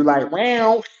 you like,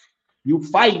 wow, you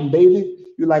fighting, baby.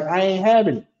 You like, I ain't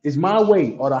having it. It's my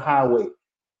way or the highway.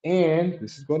 And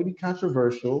this is going to be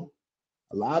controversial.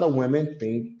 A lot of women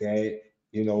think that,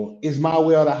 it's my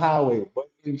way or the highway. But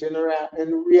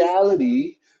in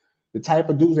reality, the type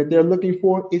of dudes that they're looking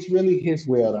for, it's really his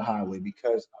way or the highway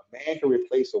because a man can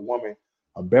replace a woman,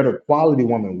 a better quality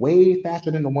woman, way faster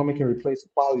than a woman can replace a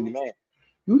quality man.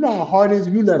 You know how hard it is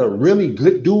if you let a really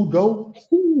good dude go?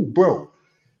 Ooh, bro.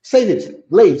 Say this,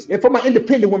 ladies, and for my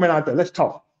independent women out there, let's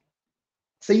talk.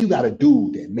 Say you got a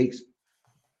dude that makes,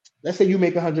 let's say you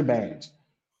make 100 bands.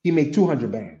 He make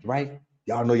 200 bands, right?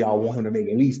 Y'all know y'all want him to make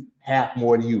at least half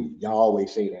more than you. Y'all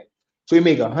always say that. So he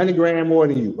make 100 grand more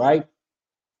than you, right?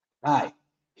 All right.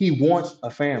 He wants a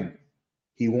family.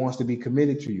 He wants to be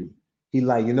committed to you. He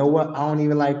like, you know what? I don't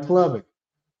even like clubbing,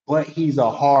 but he's a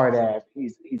hard ass.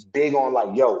 He's big on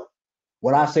like, yo,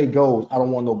 what I say goes. I don't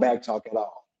want no back talk at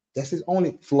all. That's his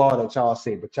only flaw that y'all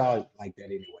say, but y'all like that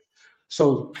anyway.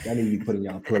 So y'all need to be put in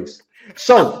y'all place.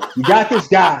 So you got this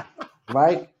guy,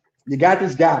 right? You got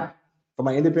this guy for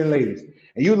my independent ladies,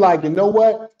 and you like, you know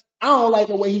what? I don't like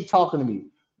the way he's talking to me.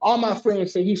 All my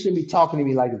friends say he shouldn't be talking to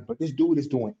me like this, but this dude is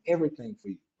doing everything for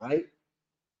you, right?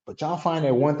 But y'all find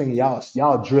that one thing,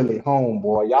 y'all drill it home,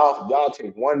 boy. Y'all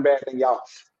take one bad thing, y'all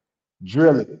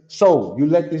drill it. So you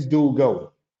let this dude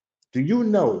go. Do you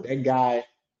know that guy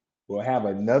will have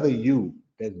another you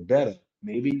that's better,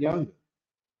 maybe younger,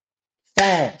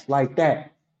 fast like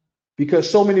that? Because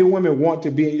so many women want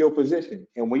to be in your position.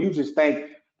 And when you just think,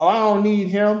 oh, I don't need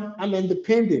him, I'm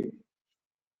independent.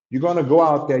 You're gonna go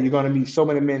out there, you're gonna meet so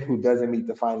many men who doesn't meet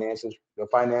the financial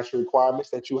requirements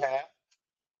that you have.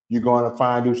 You're gonna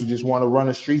find dudes who just want to run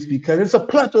the streets because it's a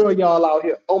plethora of y'all out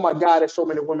here. Oh my God, there's so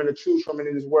many women to choose from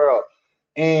in this world.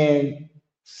 And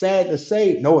sad to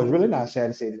say, no, it's really not sad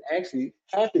to say. It's actually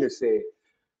happy to say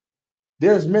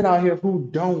there's men out here who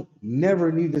don't never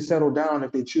need to settle down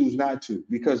if they choose not to.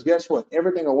 Because guess what?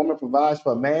 Everything a woman provides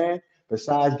for a man,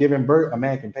 besides giving birth, a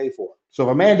man can pay for. So if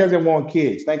a man doesn't want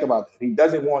kids, think about that. He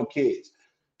doesn't want kids.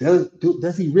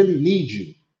 Does he really need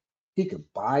you? He could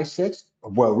buy sex.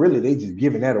 Well, really, they just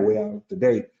giving that away out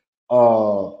today.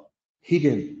 Uh, he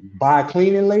can buy a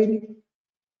cleaning lady.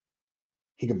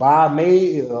 He could buy a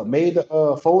maid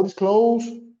to fold his clothes.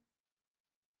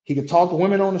 He can talk to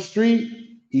women on the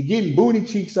street. He getting booty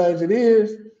cheeks as it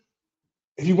is.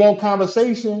 If you want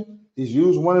conversation, just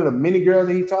use one of the many girls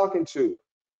that he's talking to.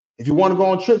 If you want to go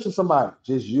on trips with somebody,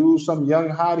 just use some young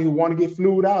hottie who want to get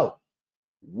flued out.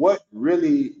 What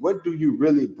do you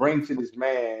really bring to this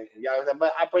man? And y'all say,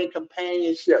 but I bring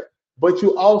companionship, but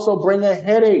you also bring a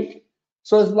headache.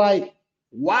 So it's like,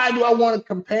 why do I want a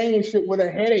companionship with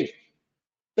a headache?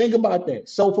 Think about that.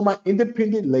 So for my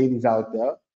independent ladies out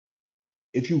there,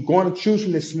 if you're going to choose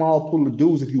from this small pool of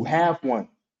dudes, if you have one,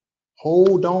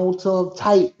 hold on to them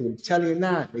tight. I'm telling you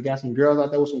now, they got some girls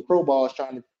out there with some crowbars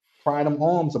trying to pry them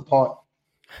arms apart.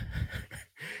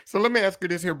 So let me ask you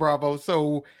this here, Bravo.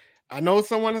 So I know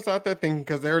someone is out there thinking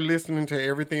because they're listening to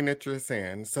everything that you're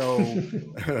saying. So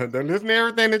they're listening to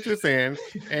everything that you're saying,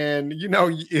 and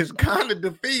it's kind of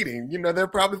defeating. They're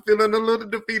probably feeling a little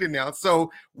defeated now. So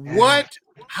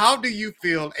how do you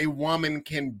feel a woman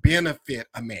can benefit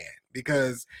a man?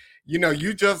 Because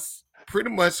you just pretty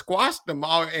much squashed them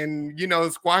all, and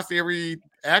squashed every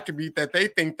attribute that they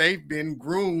think they've been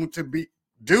groomed to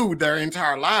do their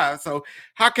entire lives. So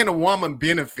how can a woman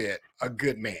benefit a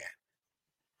good man?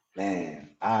 Man,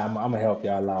 I'm gonna help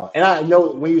y'all out. And I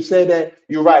know when you say that,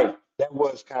 you're right. That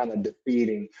was kind of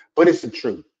defeating, but it's the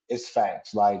truth. It's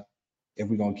facts. Like if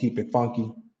we're gonna keep it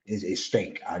funky, it's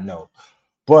fake. I know.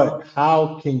 But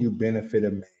how can you benefit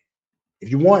a man? If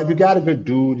you got a good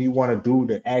dude, you want a dude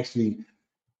to actually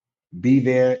be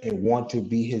there and want to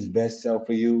be his best self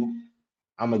for you.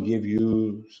 I'm gonna give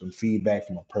you some feedback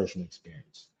from a personal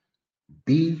experience.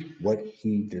 Be what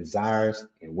he desires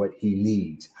and what he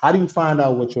needs. How do you find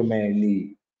out what your man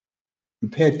needs? You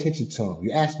pay attention to him.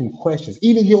 You ask him questions.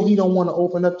 Even though he don't want to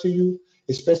open up to you,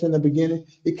 especially in the beginning,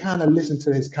 you kind of listen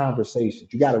to his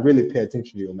conversations. You got to really pay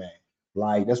attention to your man.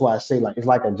 Like that's why I say like it's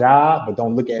like a job, but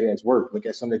don't look at it as work. Look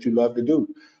at something that you love to do.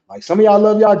 Like some of y'all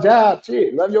love y'all job,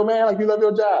 shit. Love your man like you love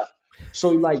your job. So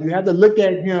like you have to look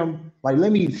at him like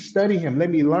let me study him, let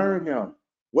me learn him.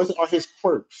 What are his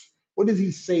quirks? What does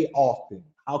he say often?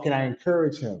 How can I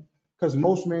encourage him? Because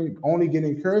most men only get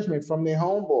encouragement from their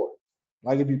homeboy.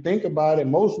 Like if you think about it,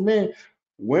 most men,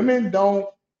 women don't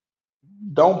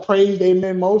praise their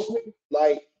men mostly.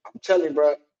 Like I'm telling you,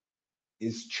 bro,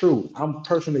 it's true. I'm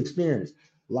personal experience.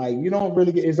 Like you don't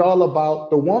really get. It's all about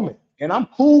the woman, and I'm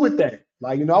cool with that.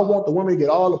 Like I want the woman to get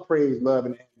all the praise, love,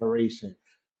 and admiration.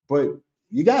 But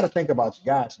you got to think about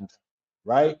your guys sometimes,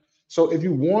 right? So if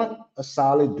you want a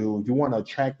solid dude, you want to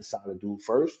attract a solid dude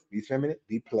first. Be feminine,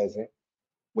 be pleasant.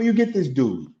 When you get this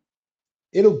dude,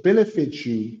 it'll benefit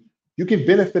you. You can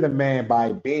benefit a man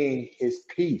by being his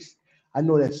peace. I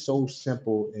know that's so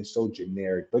simple and so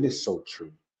generic, but it's so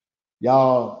true.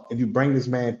 Y'all, if you bring this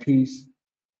man peace,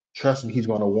 trust me, he's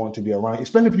gonna want to be around you.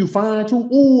 Especially if you find too,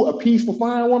 ooh, a peaceful,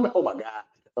 fine woman. Oh my God.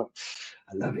 Oh,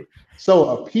 I love it. So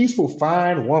a peaceful,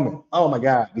 fine woman. Oh my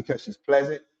God, because she's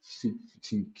pleasant,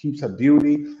 she keeps her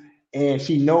beauty, and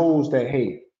she knows that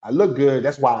hey, I look good,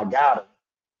 that's why I got her.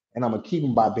 And I'm gonna keep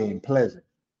him by being pleasant.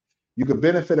 You could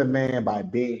benefit a man by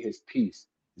being his peace.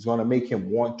 It's going to make him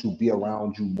want to be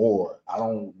around you more. I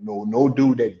don't know no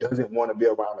dude that doesn't want to be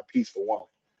around a peaceful woman,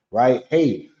 right?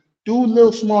 Hey, do a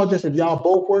little small just if y'all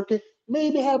both working,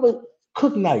 maybe have a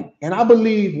cook night. And I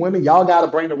believe women, y'all got to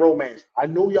bring the romance. I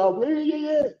know y'all,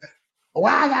 yeah. Oh,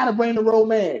 I got to bring the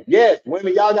romance. Yes,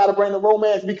 women, y'all got to bring the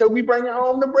romance because we bringing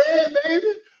home the bread, baby.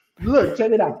 Look,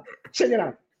 check it out. Check it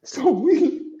out. So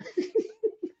we,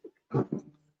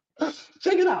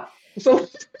 check it out. So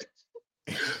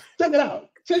check it out.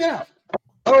 Check it out.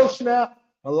 Oh snap!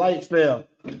 A light fell.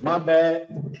 My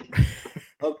bad.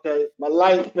 Okay, my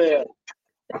light failed.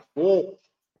 Look,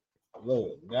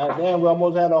 look, goddamn, we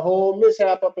almost had a whole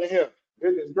mishap up in here.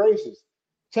 Goodness gracious.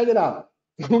 Check it out.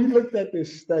 We looked at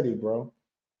this study, bro.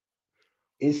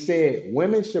 It said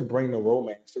women should bring the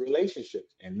romance to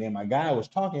relationships. And then my guy was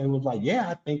talking and was like, yeah,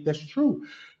 I think that's true.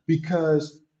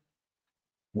 Because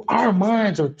our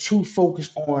minds are too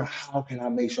focused on how can I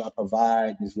make sure I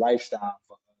provide this lifestyle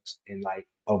for us and like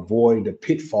avoid the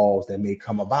pitfalls that may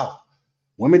come about.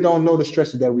 Women don't know the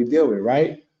stresses that we deal with,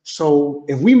 right? So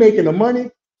if we making the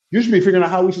money, you should be figuring out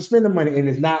how we should spend the money, and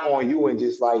it's not on you and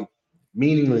just like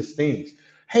meaningless things.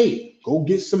 Hey, go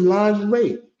get some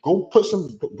lingerie. Go put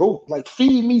some. Go like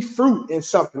feed me fruit and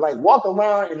something. Like walk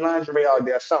around in lingerie all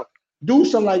day or something. Do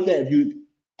something like that. If you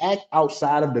act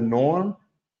outside of the norm,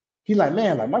 he like,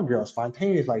 man, like my girl's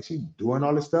spontaneous. Like she doing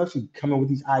all this stuff. She coming with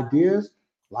these ideas.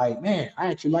 Like, man, I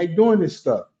actually like doing this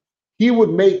stuff. He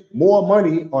would make more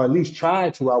money, or at least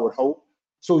try to, I would hope.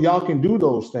 So y'all can do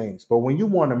those things. But when you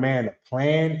want a man to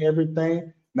plan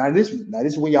everything, now this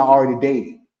is when y'all already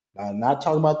dating. Now, I'm not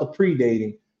talking about the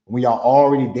pre-dating, when y'all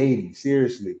already dating,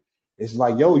 seriously. It's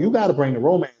like, yo, you gotta bring the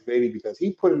romance, baby, because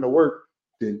he put in the work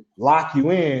to lock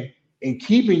you in and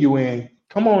keeping you in.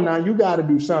 Come on now, you got to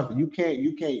do something. You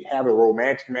can't have a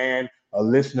romantic man, a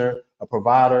listener, a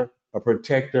provider, a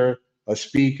protector, a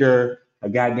speaker, a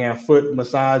goddamn foot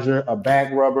massager, a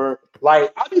back rubber.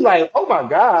 Like I'd be like, oh my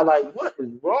god, like what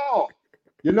is wrong?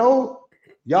 You know,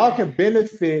 y'all can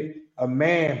benefit a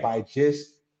man by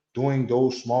just doing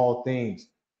those small things.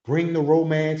 Bring the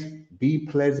romance, be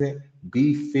pleasant,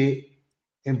 be fit,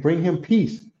 and bring him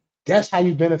peace. That's how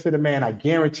you benefit a man. I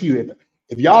guarantee you.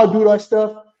 If y'all do that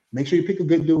stuff, make sure you pick a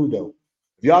good dude though.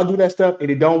 If y'all do that stuff and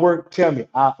it don't work, tell me.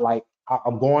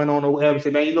 I'm going on or whatever.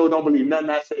 Say, man, don't believe nothing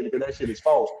I say because that shit is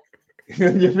false.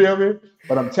 You feel me?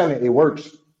 But I'm telling you, it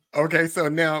works. Okay, so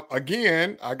now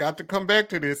again, I got to come back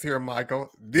to this here, Michael.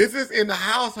 This is in the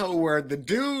household where the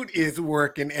dude is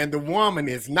working and the woman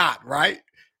is not, right?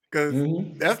 Because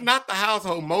Hmm. that's not the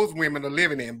household most women are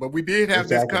living in. But we did have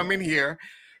this Exactly. come in here.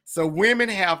 So women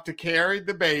have to carry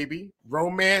the baby,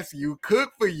 romance you,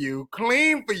 cook for you,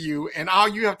 clean for you, and all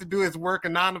you have to do is work a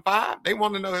 9 to 5. They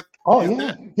want to know Oh is yeah,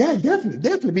 that yeah, definitely,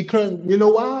 definitely. Because you know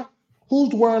why?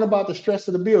 Who's worrying about the stress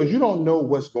of the bills? You don't know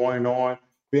what's going on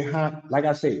behind. Like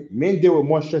I say, men deal with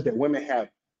more stress that women have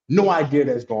no idea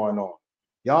that's going on.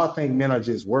 Y'all think men are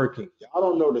just working. Y'all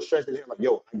don't know the stress that they're like,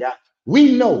 yo, I got.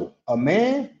 We know a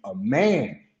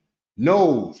man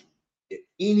knows if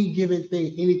any given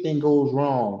thing, anything goes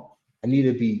wrong, I need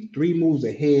to be 3 moves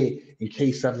ahead in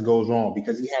case something goes wrong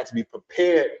because he has to be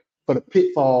prepared for the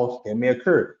pitfalls that may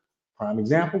occur. Prime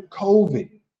example, COVID,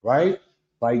 right?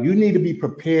 Like you need to be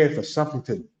prepared for something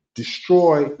to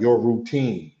destroy your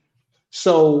routine.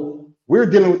 So we're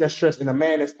dealing with that stress, and a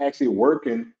man that's actually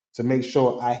working to make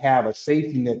sure I have a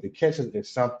safety net to catch us if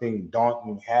something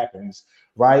daunting happens,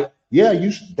 right? Yeah,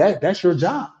 that's your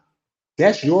job.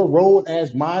 That's your role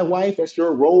as my wife. That's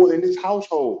your role in this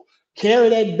household. Carry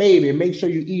that baby and make sure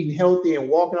you're eating healthy and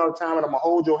walking all the time. And I'm gonna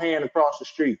hold your hand across the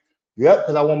street. Yep,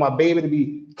 because I want my baby to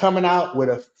be coming out with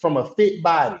a from a fit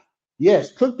body.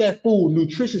 Yes, cook that food,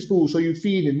 nutritious food, so you're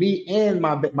feeding me and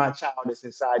my child that's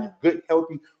inside you good,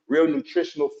 healthy, real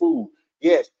nutritional food.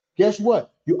 Yes. Guess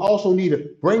what? You also need to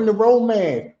bring the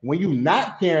romance when you're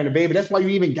not carrying the baby. That's why you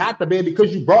even got the baby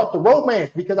because you brought the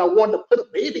romance because I wanted to put a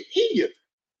baby in you.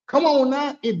 Come on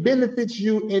now, it benefits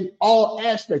you in all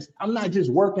aspects. I'm not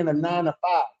just working a 9 to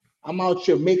 5. I'm out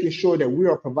here making sure that we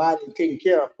are providing and taking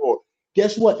care of for.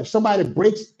 Guess what? If somebody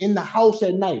breaks in the house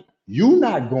at night, you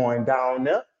not going down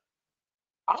there.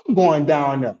 I'm going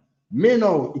down there. Men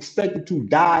are expected to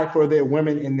die for their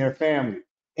women and their family.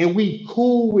 And we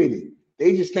cool with it.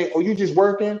 They just think, oh, you just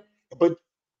working, but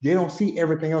they don't see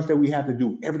everything else that we have to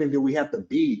do, everything that we have to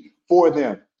be for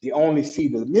them. They only see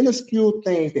the minuscule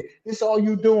things that it's all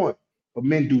you doing. But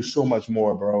men do so much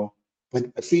more, bro.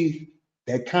 But see,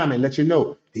 that comment let you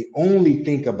know they only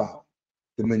think about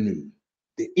the menu.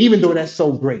 Even though that's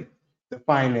so great, the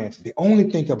finance, they only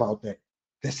think about that.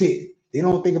 That's it. They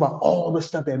don't think about all the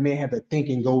stuff that men have to think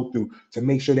and go through to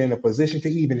make sure they're in a position to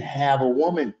even have a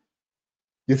woman.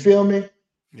 You feel me?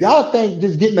 yeah. Y'all think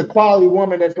just getting a quality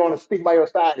woman that's going to stick by your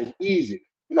side is easy.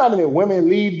 You know how many women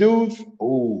leave dudes?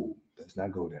 Oh, let's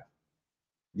not go there.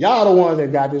 Y'all the ones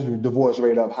that got this divorce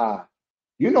rate up high.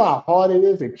 You know how hard it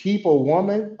is to keep a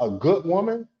woman, a good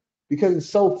woman, because it's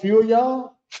so few of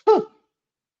y'all?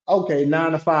 Okay,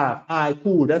 9 to 5. All right,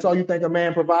 cool. That's all you think a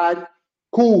man provides?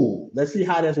 Cool. Let's see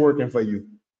how that's working for you.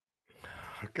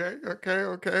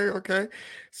 Okay.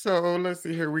 So let's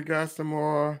see here. We got some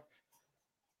more.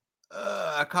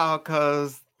 I call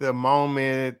because the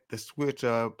moment the switch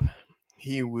up.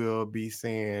 he will be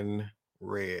saying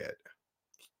red.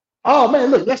 Oh man,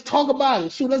 look, let's talk about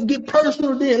it. Shoot, let's get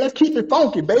personal then. Let's keep it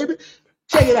funky, baby.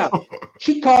 Check it out.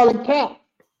 She calling Cap.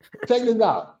 Check this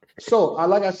out. So,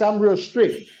 like I said, I'm real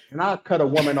strict, and I cut a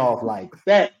woman off like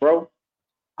that, bro.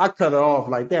 I cut her off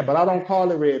like that, but I don't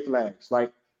call it red flags.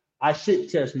 Like I shit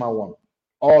test my woman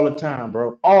all the time,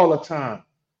 bro, all the time.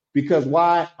 Because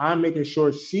why? I'm making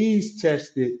sure she's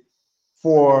tested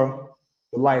for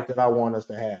the life that I want us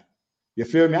to have. You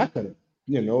feel me? I could have,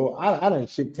 I done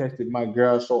shit tested my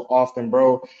girl so often,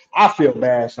 bro. I feel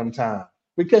bad sometimes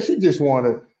because she just want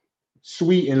to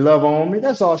sweet and love on me.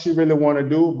 That's all she really want to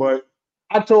do. But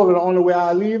I told her the only way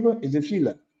I leave her is if she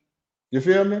left. You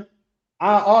feel me?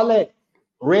 All that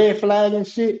red flag and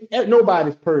shit.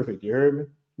 Nobody's perfect. You heard me?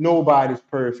 Nobody's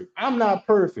perfect. I'm not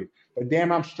perfect, but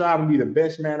damn, I'm striving to be the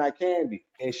best man I can be,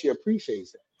 and she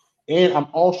appreciates that. And I'm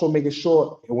also making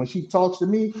sure when she talks to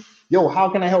me, yo, how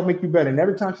can I help make you better? And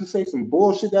every time she says some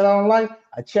bullshit that I don't like,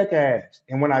 I check her ass.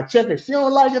 And when I check her, she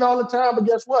don't like it all the time, but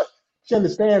guess what? She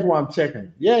understands why I'm checking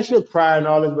her. Yeah, she'll cry and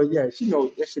all this, but yeah, she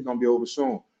knows that shit gonna be over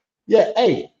soon. Yeah,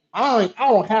 hey, I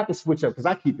don't have to switch up because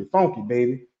I keep it funky,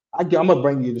 baby. I'm gonna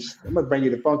bring you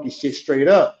the funky shit straight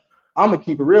up. I'm gonna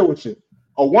keep it real with you.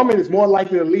 A woman is more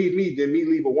likely to leave me than me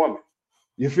leave a woman.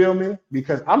 You feel me?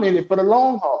 Because I'm in it for the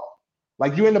long haul.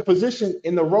 Like you in the position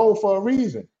in the role for a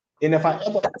reason. And if I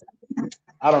ever,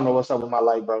 I don't know what's up with my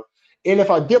life, bro. And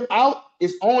if I dip out,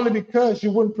 it's only because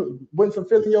you wouldn't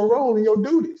fulfill your role and your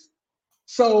duties.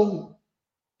 So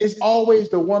it's always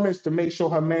the woman's to make sure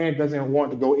her man doesn't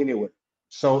want to go anywhere.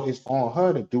 So it's on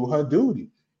her to do her duty.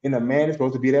 And the man is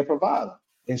supposed to be that provider.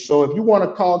 And so if you want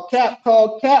to call Cap,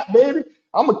 baby.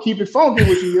 I'm gonna keep it funky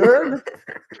with you, you heard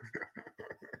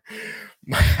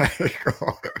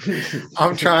Michael,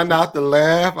 I'm me? trying not to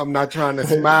laugh. I'm not trying to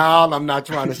smile. I'm not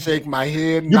trying to shake my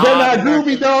head, You better nod, not or agree with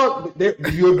me, nothing. dog.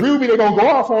 If you agree with me, they're gonna go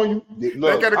off on you. They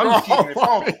Look, gotta go I'm just keeping off it on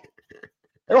funky. me.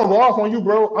 They're gonna go off on you,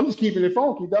 bro. I'm just keeping it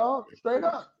funky, dog. Straight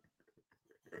up.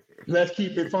 Let's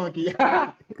keep it funky.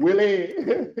 Willie.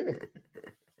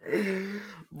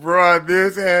 Bruh,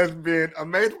 this has been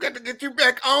amazing. We got to get you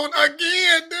back on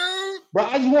again, dude. Bro,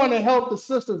 I just want to help the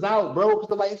sisters out, bro.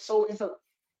 Because like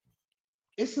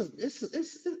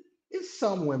it's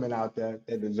some women out there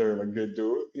that deserve a good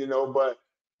dude, but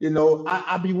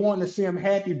I be wanting to see them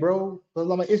happy, bro. 'Cause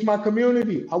I'm like, it's my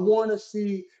community. I want to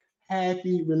see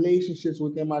happy relationships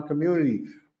within my community.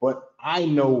 But I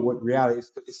know what reality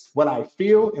is. It's what I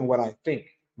feel and what I think.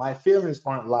 My feelings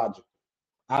aren't logical.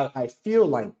 I feel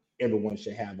like everyone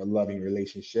should have a loving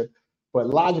relationship, but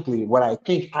logically, what I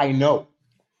think I know,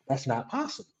 that's not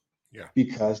possible Yeah.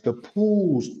 because the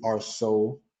pools are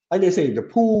so, like they say,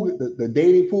 the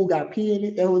dating pool got pee in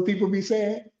it. That's what people be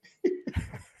saying.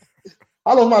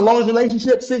 I lost my longest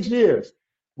relationship 6 years.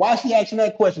 Why is she asking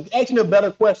that question? Ask me a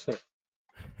better question.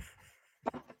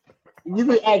 You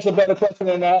can ask a better question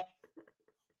than that.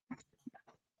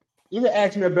 You can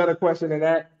ask me a better question than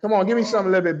that. Come on, give me something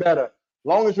a little bit better.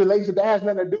 Longest relationship, that has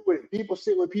nothing to do with it. People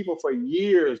sit with people for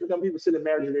years. Look at people sit in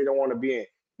marriages they don't want to be in.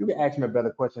 You can ask me a better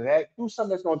question than that. Do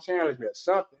something that's going to challenge me or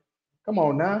something. Come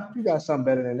on now. You got something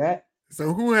better than that.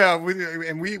 So who have we?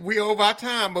 And we over our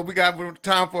time, but we got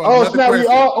time for Oh, another snap. question.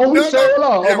 We No, no, sure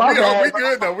are. Oh, yeah, my we bad.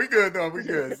 good though. We good though. We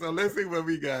good. So let's see what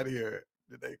we got here.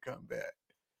 Did they come back?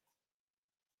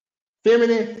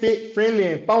 Feminine, fit, friendly,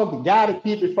 and funky. Gotta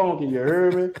keep it funky. You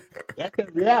heard me? That's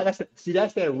that reality.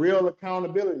 That's that real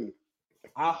accountability.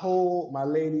 I hold my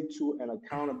lady to an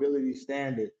accountability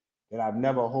standard that I've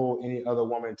never hold any other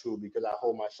woman to because I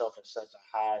hold myself in such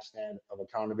a high standard of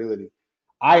accountability.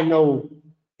 I know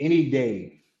any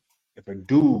day if a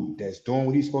dude that's doing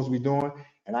what he's supposed to be doing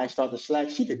and I start to slack,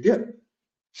 she could dip.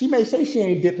 She may say she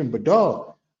ain't dipping, but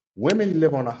dog, women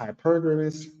live on a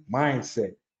hypergamous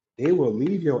mindset. They will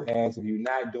leave your ass if you're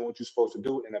not doing what you're supposed to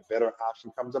do and a better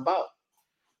option comes about.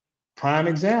 Prime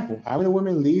example, how many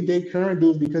women leave their current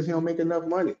dudes because he don't make enough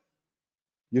money?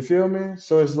 You feel me?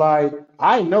 So it's like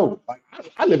I know, like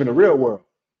I live in the real world.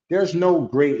 There's no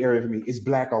gray area for me. It's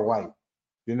black or white.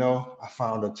 I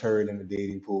found a turd in the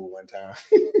dating pool one time.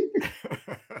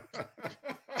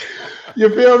 You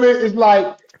feel me? It's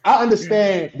like I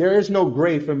understand there is no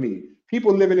gray for me.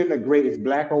 People living in the gray is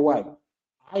black or white.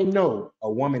 I know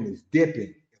a woman is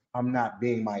dipping if I'm not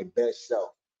being my best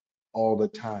self all the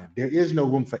time. There is no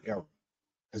room for error.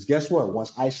 Because guess what?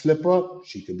 Once I slip up,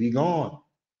 she could be gone.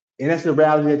 And that's the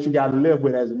reality that you got to live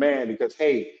with as a man because,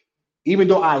 hey, even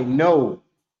though I know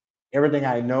everything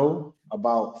I know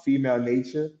about female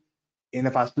nature, and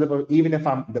if I slip up, even if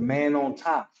I'm the man on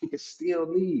top, she can still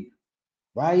leave,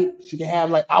 right? She can have,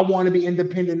 like, I want to be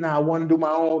independent now. I want to do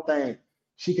my own thing.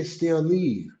 She can still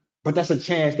leave. But that's a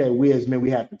chance that we as men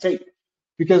we have to take.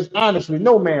 Because honestly,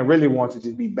 no man really wants to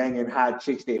just be banging hot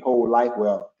chicks their whole life.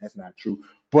 Well, that's not true.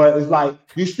 But it's like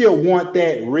you still want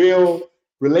that real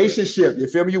relationship. You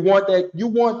feel me? You want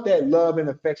that love and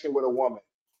affection with a woman.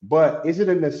 But is it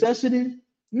a necessity?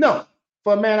 No.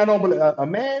 For a man, I don't believe a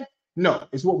man, no,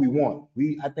 it's what we want.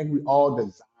 I think we all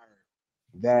desire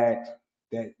that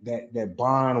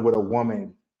bond with a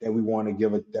woman that we want to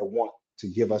give it that want to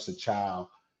give us a child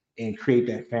and create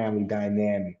that family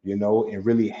dynamic, and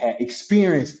really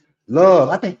experience love.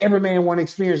 I think every man want to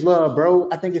experience love, bro.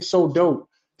 I think it's so dope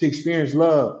to experience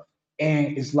love.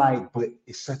 And it's like, but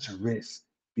it's such a risk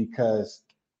because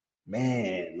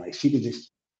man, like she could just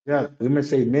yeah, women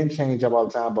say men change up all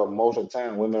the time, but most of the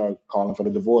time women are calling for the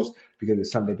divorce because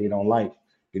it's something they don't like.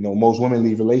 Most women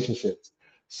leave relationships.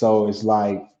 So it's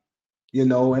like,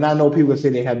 and I know people say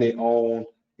they have their own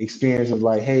experience of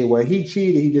like, hey, well, he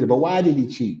cheated, he did it, but why did he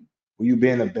cheat? Were you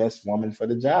being the best woman for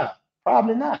the job?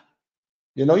 Probably not.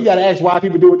 You got to ask why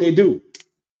people do what they do.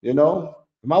 If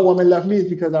my woman left me, it's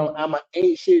because I'm an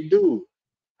ain't shit dude.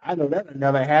 I know that'll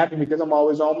never happen because I'm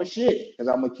always on my shit because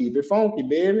I'm gonna keep it funky,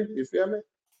 baby. You feel me?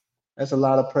 That's a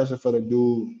lot of pressure for the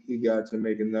dude. He got to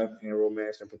make enough in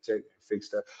romance and protect and fix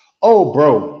stuff. Oh,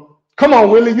 bro. Come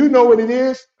on, Willie. You know what it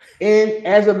is. And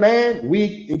as a man,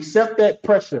 we accept that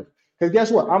pressure. Because guess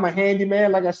what? I'm a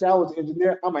handyman. Like I said, I was an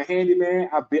engineer. I'm a handyman.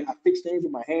 I fix things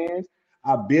with my hands.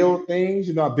 I build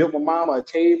things. I built my mama a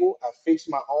table. I fixed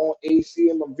my own AC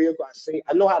in my vehicle.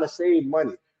 I know how to save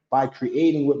money by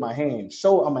creating with my hands.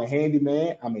 So I'm a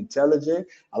handyman. I'm intelligent.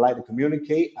 I like to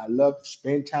communicate. I love to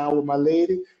spend time with my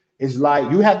lady. It's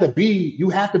like you have to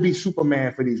be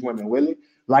Superman for these women, Willie.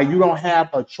 Like you don't have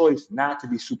a choice not to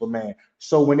be Superman.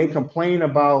 So when they complain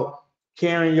about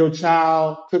carrying your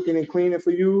child, cooking and cleaning for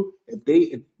you,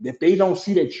 if they don't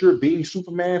see that you're being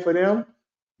Superman for them,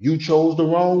 you chose the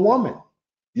wrong woman.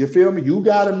 You feel me? You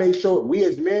gotta make sure we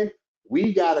as men,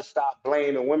 we gotta stop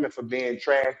blaming women for being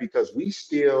trash because we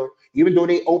still, even though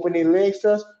they open their legs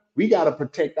to us, we gotta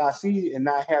protect our seed and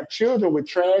not have children with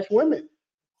trash women.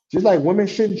 Just like women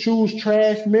shouldn't choose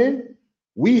trash men,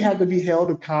 we have to be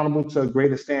held accountable to a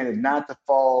greater standard, not to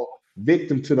fall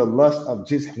victim to the lust of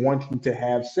just wanting to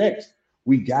have sex.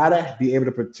 We gotta be able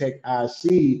to protect our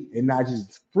seed and not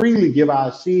just freely give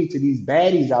our seed to these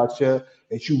baddies out here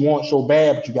that you want so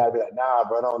bad, but you gotta be like, nah,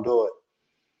 bro, don't do it.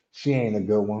 She ain't a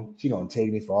good one. She gonna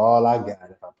take me for all I got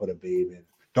if I put a baby in.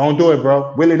 Don't do it,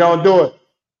 bro. Willie, don't do it.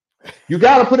 You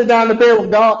gotta put it down the barrel,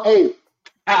 dog. Hey,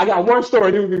 I got one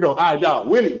story. Then we can go. All right, dog.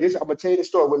 Willie, I'm gonna tell you the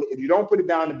story. Willie, if you don't put it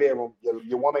down in the bedroom,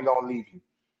 your woman gonna leave you.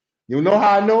 You know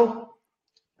how I know?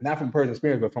 Not from personal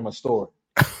experience, but from a story.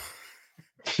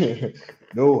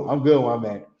 No, I'm good where I'm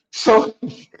at. So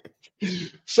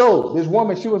this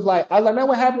woman, she was like, I was like, man,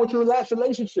 what happened with your last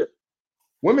relationship?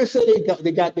 Women say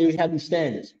they have these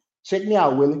standards. Check me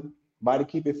out, Willie. About to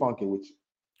keep it funky with you.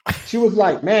 She was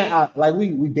like, man,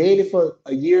 we dated for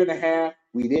a year and a half.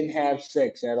 We didn't have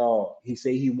sex at all. He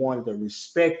said he wanted to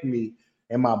respect me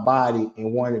and my body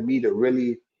and wanted me to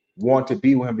really want to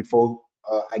be with him before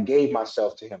I gave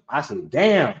myself to him. I said,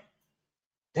 damn,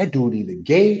 that dude either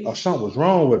gay or something was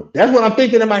wrong with him. That's what I'm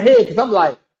thinking in my head because I'm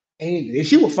like, and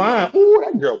she was fine. Ooh,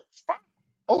 that girl was fine.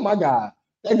 Oh my God,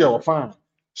 that girl was fine.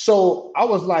 So I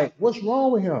was like, what's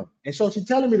wrong with him? And so she's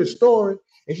telling me the story.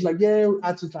 And she's like, yeah,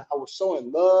 I was so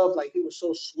in love. Like he was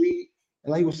so sweet.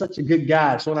 And like he was such a good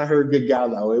guy. So when I heard good guy, I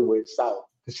was like, oh, it went south.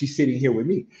 Because she's sitting here with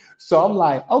me. So I'm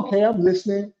like, okay, I'm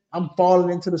listening. I'm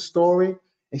falling into the story.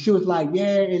 And she was like,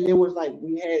 yeah. And it was like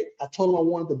I told him I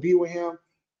wanted to be with him.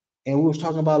 And we was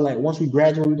talking about like once we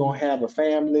graduate, we're gonna have a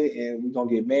family and we're gonna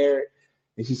get married.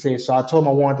 And she said, so I told him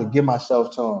I wanted to give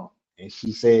myself to him. And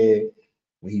she said,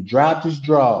 when he dropped his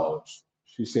drawers,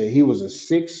 she said he was a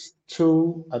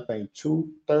 6'2", I think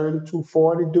 230,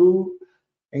 240 dude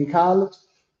in college.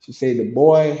 She said the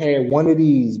boy had one of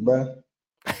these, bruh.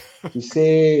 She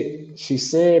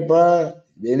said, bruh,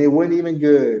 and it wasn't even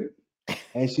good.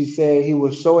 And she said he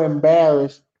was so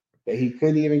embarrassed that he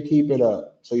couldn't even keep it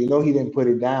up. So he didn't put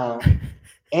it down.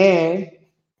 And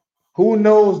who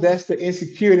knows that's the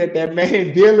insecurity that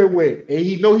man dealing with. And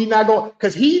he's not going,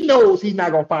 because he knows he's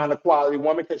not going to find a quality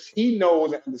woman because he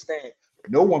knows and understands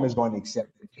no woman's going to accept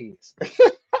the kids.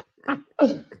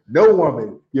 No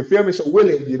woman. You feel me? So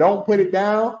Willie, if you don't put it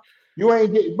down, you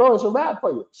ain't getting, bro, it's a wrap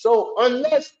for you. So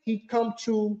unless he come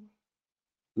to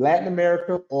Latin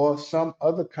America or some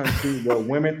other country where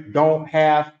women don't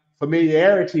have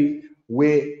familiarity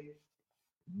with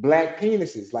black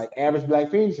penises, like average black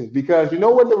penises, because you know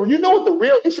what the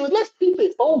real issue is. Let's keep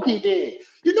it funky then.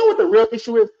 You know what the real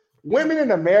issue is? Women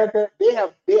in America, they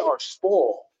are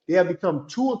spoiled. They have become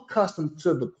too accustomed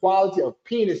to the quality of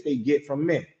penis they get from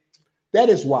men. That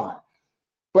is why.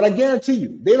 But I guarantee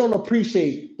you, they don't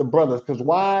appreciate the brothers. Because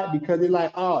why? Because they're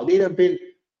like, oh, they done been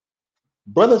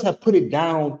brothers have put it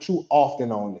down too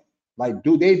often on them. Like,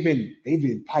 dude, they've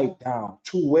been piped down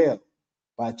too well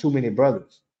by too many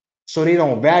brothers. So they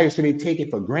don't value, so they take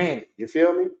it for granted. You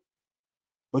feel me?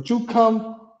 But you come,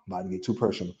 I'm about to get too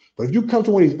personal, but if you come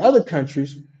to one of these other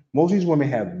countries, most of these women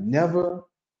have never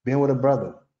been with a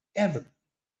brother, ever.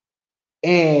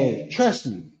 And trust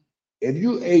me, if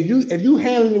you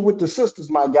handle it with the sisters,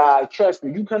 my guy, trust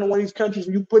me, you come to one of these countries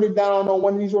and you put it down on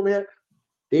one of these women here,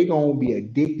 they gonna be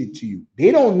addicted to you.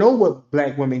 They don't know what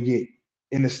black women get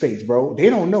in the States, bro. They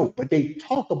don't know, but they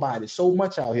talk about it so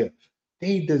much out here.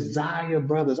 They desire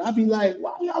brothers. I be like,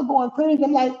 why y'all going crazy?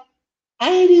 I'm like, I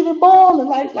ain't even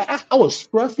balling. I was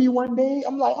scruffy one day.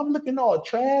 I'm like, I'm looking all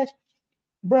trash,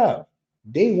 bro.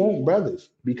 They want brothers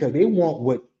because they want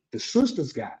what the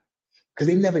sisters got because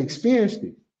they never experienced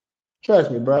it. Trust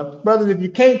me, bro. Brothers, if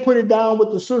you can't put it down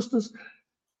with the sisters,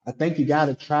 I think you got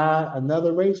to try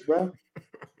another race, bro.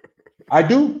 I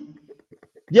do.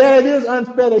 Yeah, it is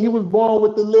unfair that he was born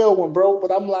with the little one, bro.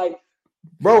 But I'm like,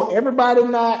 bro, everybody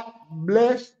not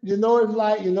blessed.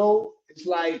 It's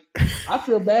like I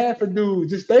feel bad for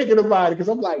dudes just thinking about it because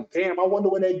I'm like, damn, I wonder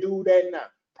where that dude at now.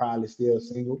 Probably still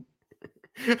single,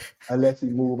 unless he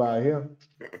move out here.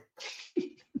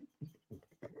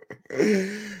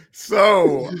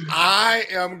 So I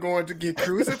am going to get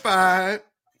crucified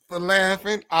for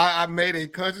laughing. I made a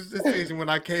conscious decision when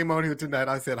I came on here tonight.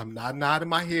 I said, I'm not nodding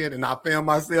my head, and I found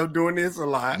myself doing this a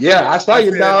lot. Yeah, I saw I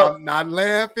you, said, dog. I'm not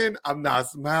laughing. I'm not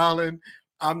smiling.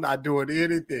 I'm not doing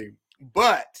anything.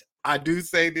 But I do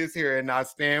say this here, and I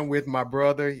stand with my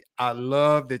brother. I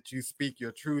love that you speak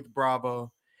your truth, Bravo.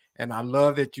 And I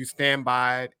love that you stand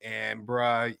by it. And,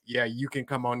 bruh, yeah, you can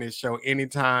come on this show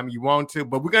anytime you want to.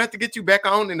 But we're going to have to get you back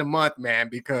on in a month, man,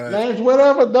 because Man, it's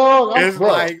whatever, dog. it's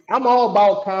like, I'm all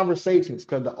about conversations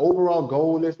because the overall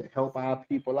goal is to help our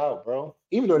people out, bro.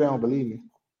 Even though they don't believe me.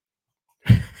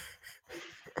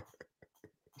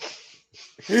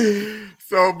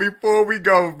 so before we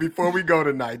go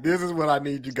tonight, this is what I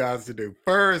need you guys to do.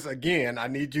 First, again, I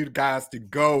need you guys to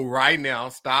go right now,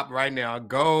 stop right now,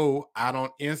 go out on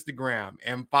Instagram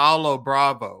and follow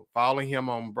Bravo. Follow him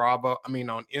on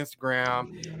on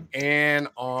Instagram and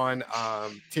on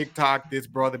TikTok. This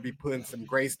brother be putting some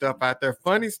great stuff out there,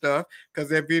 funny stuff, because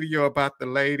that video about the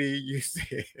lady you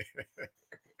see,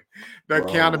 the Bro,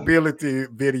 accountability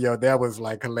video, that was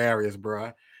like hilarious,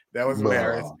 bro. That was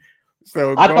hilarious. bro.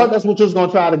 So I thought go. that's what you was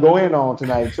gonna try to go in on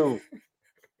tonight too.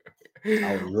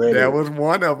 I was That ready. was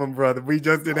one of them, brother. We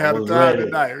just didn't I have the was time ready.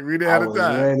 tonight. We didn't I have the was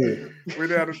time. ready. We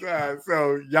didn't have the time.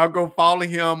 So y'all go follow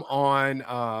him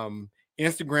on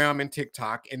Instagram and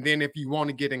TikTok. And then if you want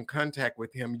to get in contact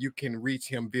with him, you can reach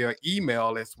him via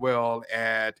email as well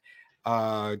at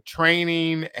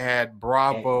training at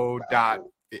bravo dot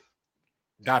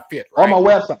fit, On my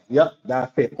right? website. Yep,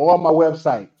 that fit. On my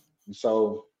website.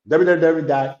 So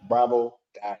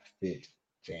www.bravo.fit.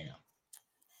 Jam.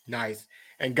 Nice.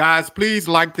 And guys, please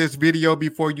like this video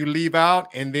before you leave out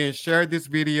and then share this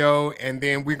video. And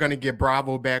then we're going to get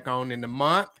Bravo back on in a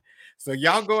month. So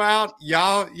y'all go out,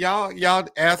 y'all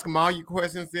ask him all your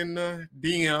questions in the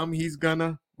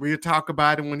DM. We'll talk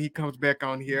about it when he comes back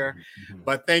on here.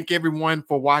 But thank everyone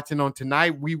for watching on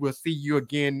tonight. We will see you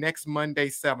again next Monday,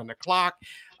 7 o'clock.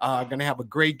 Gonna have a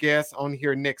great guest on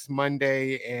here next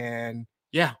Monday. And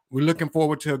yeah, we're looking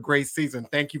forward to a great season.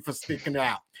 Thank you for sticking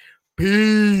out.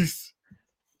 Peace.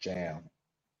 Jam.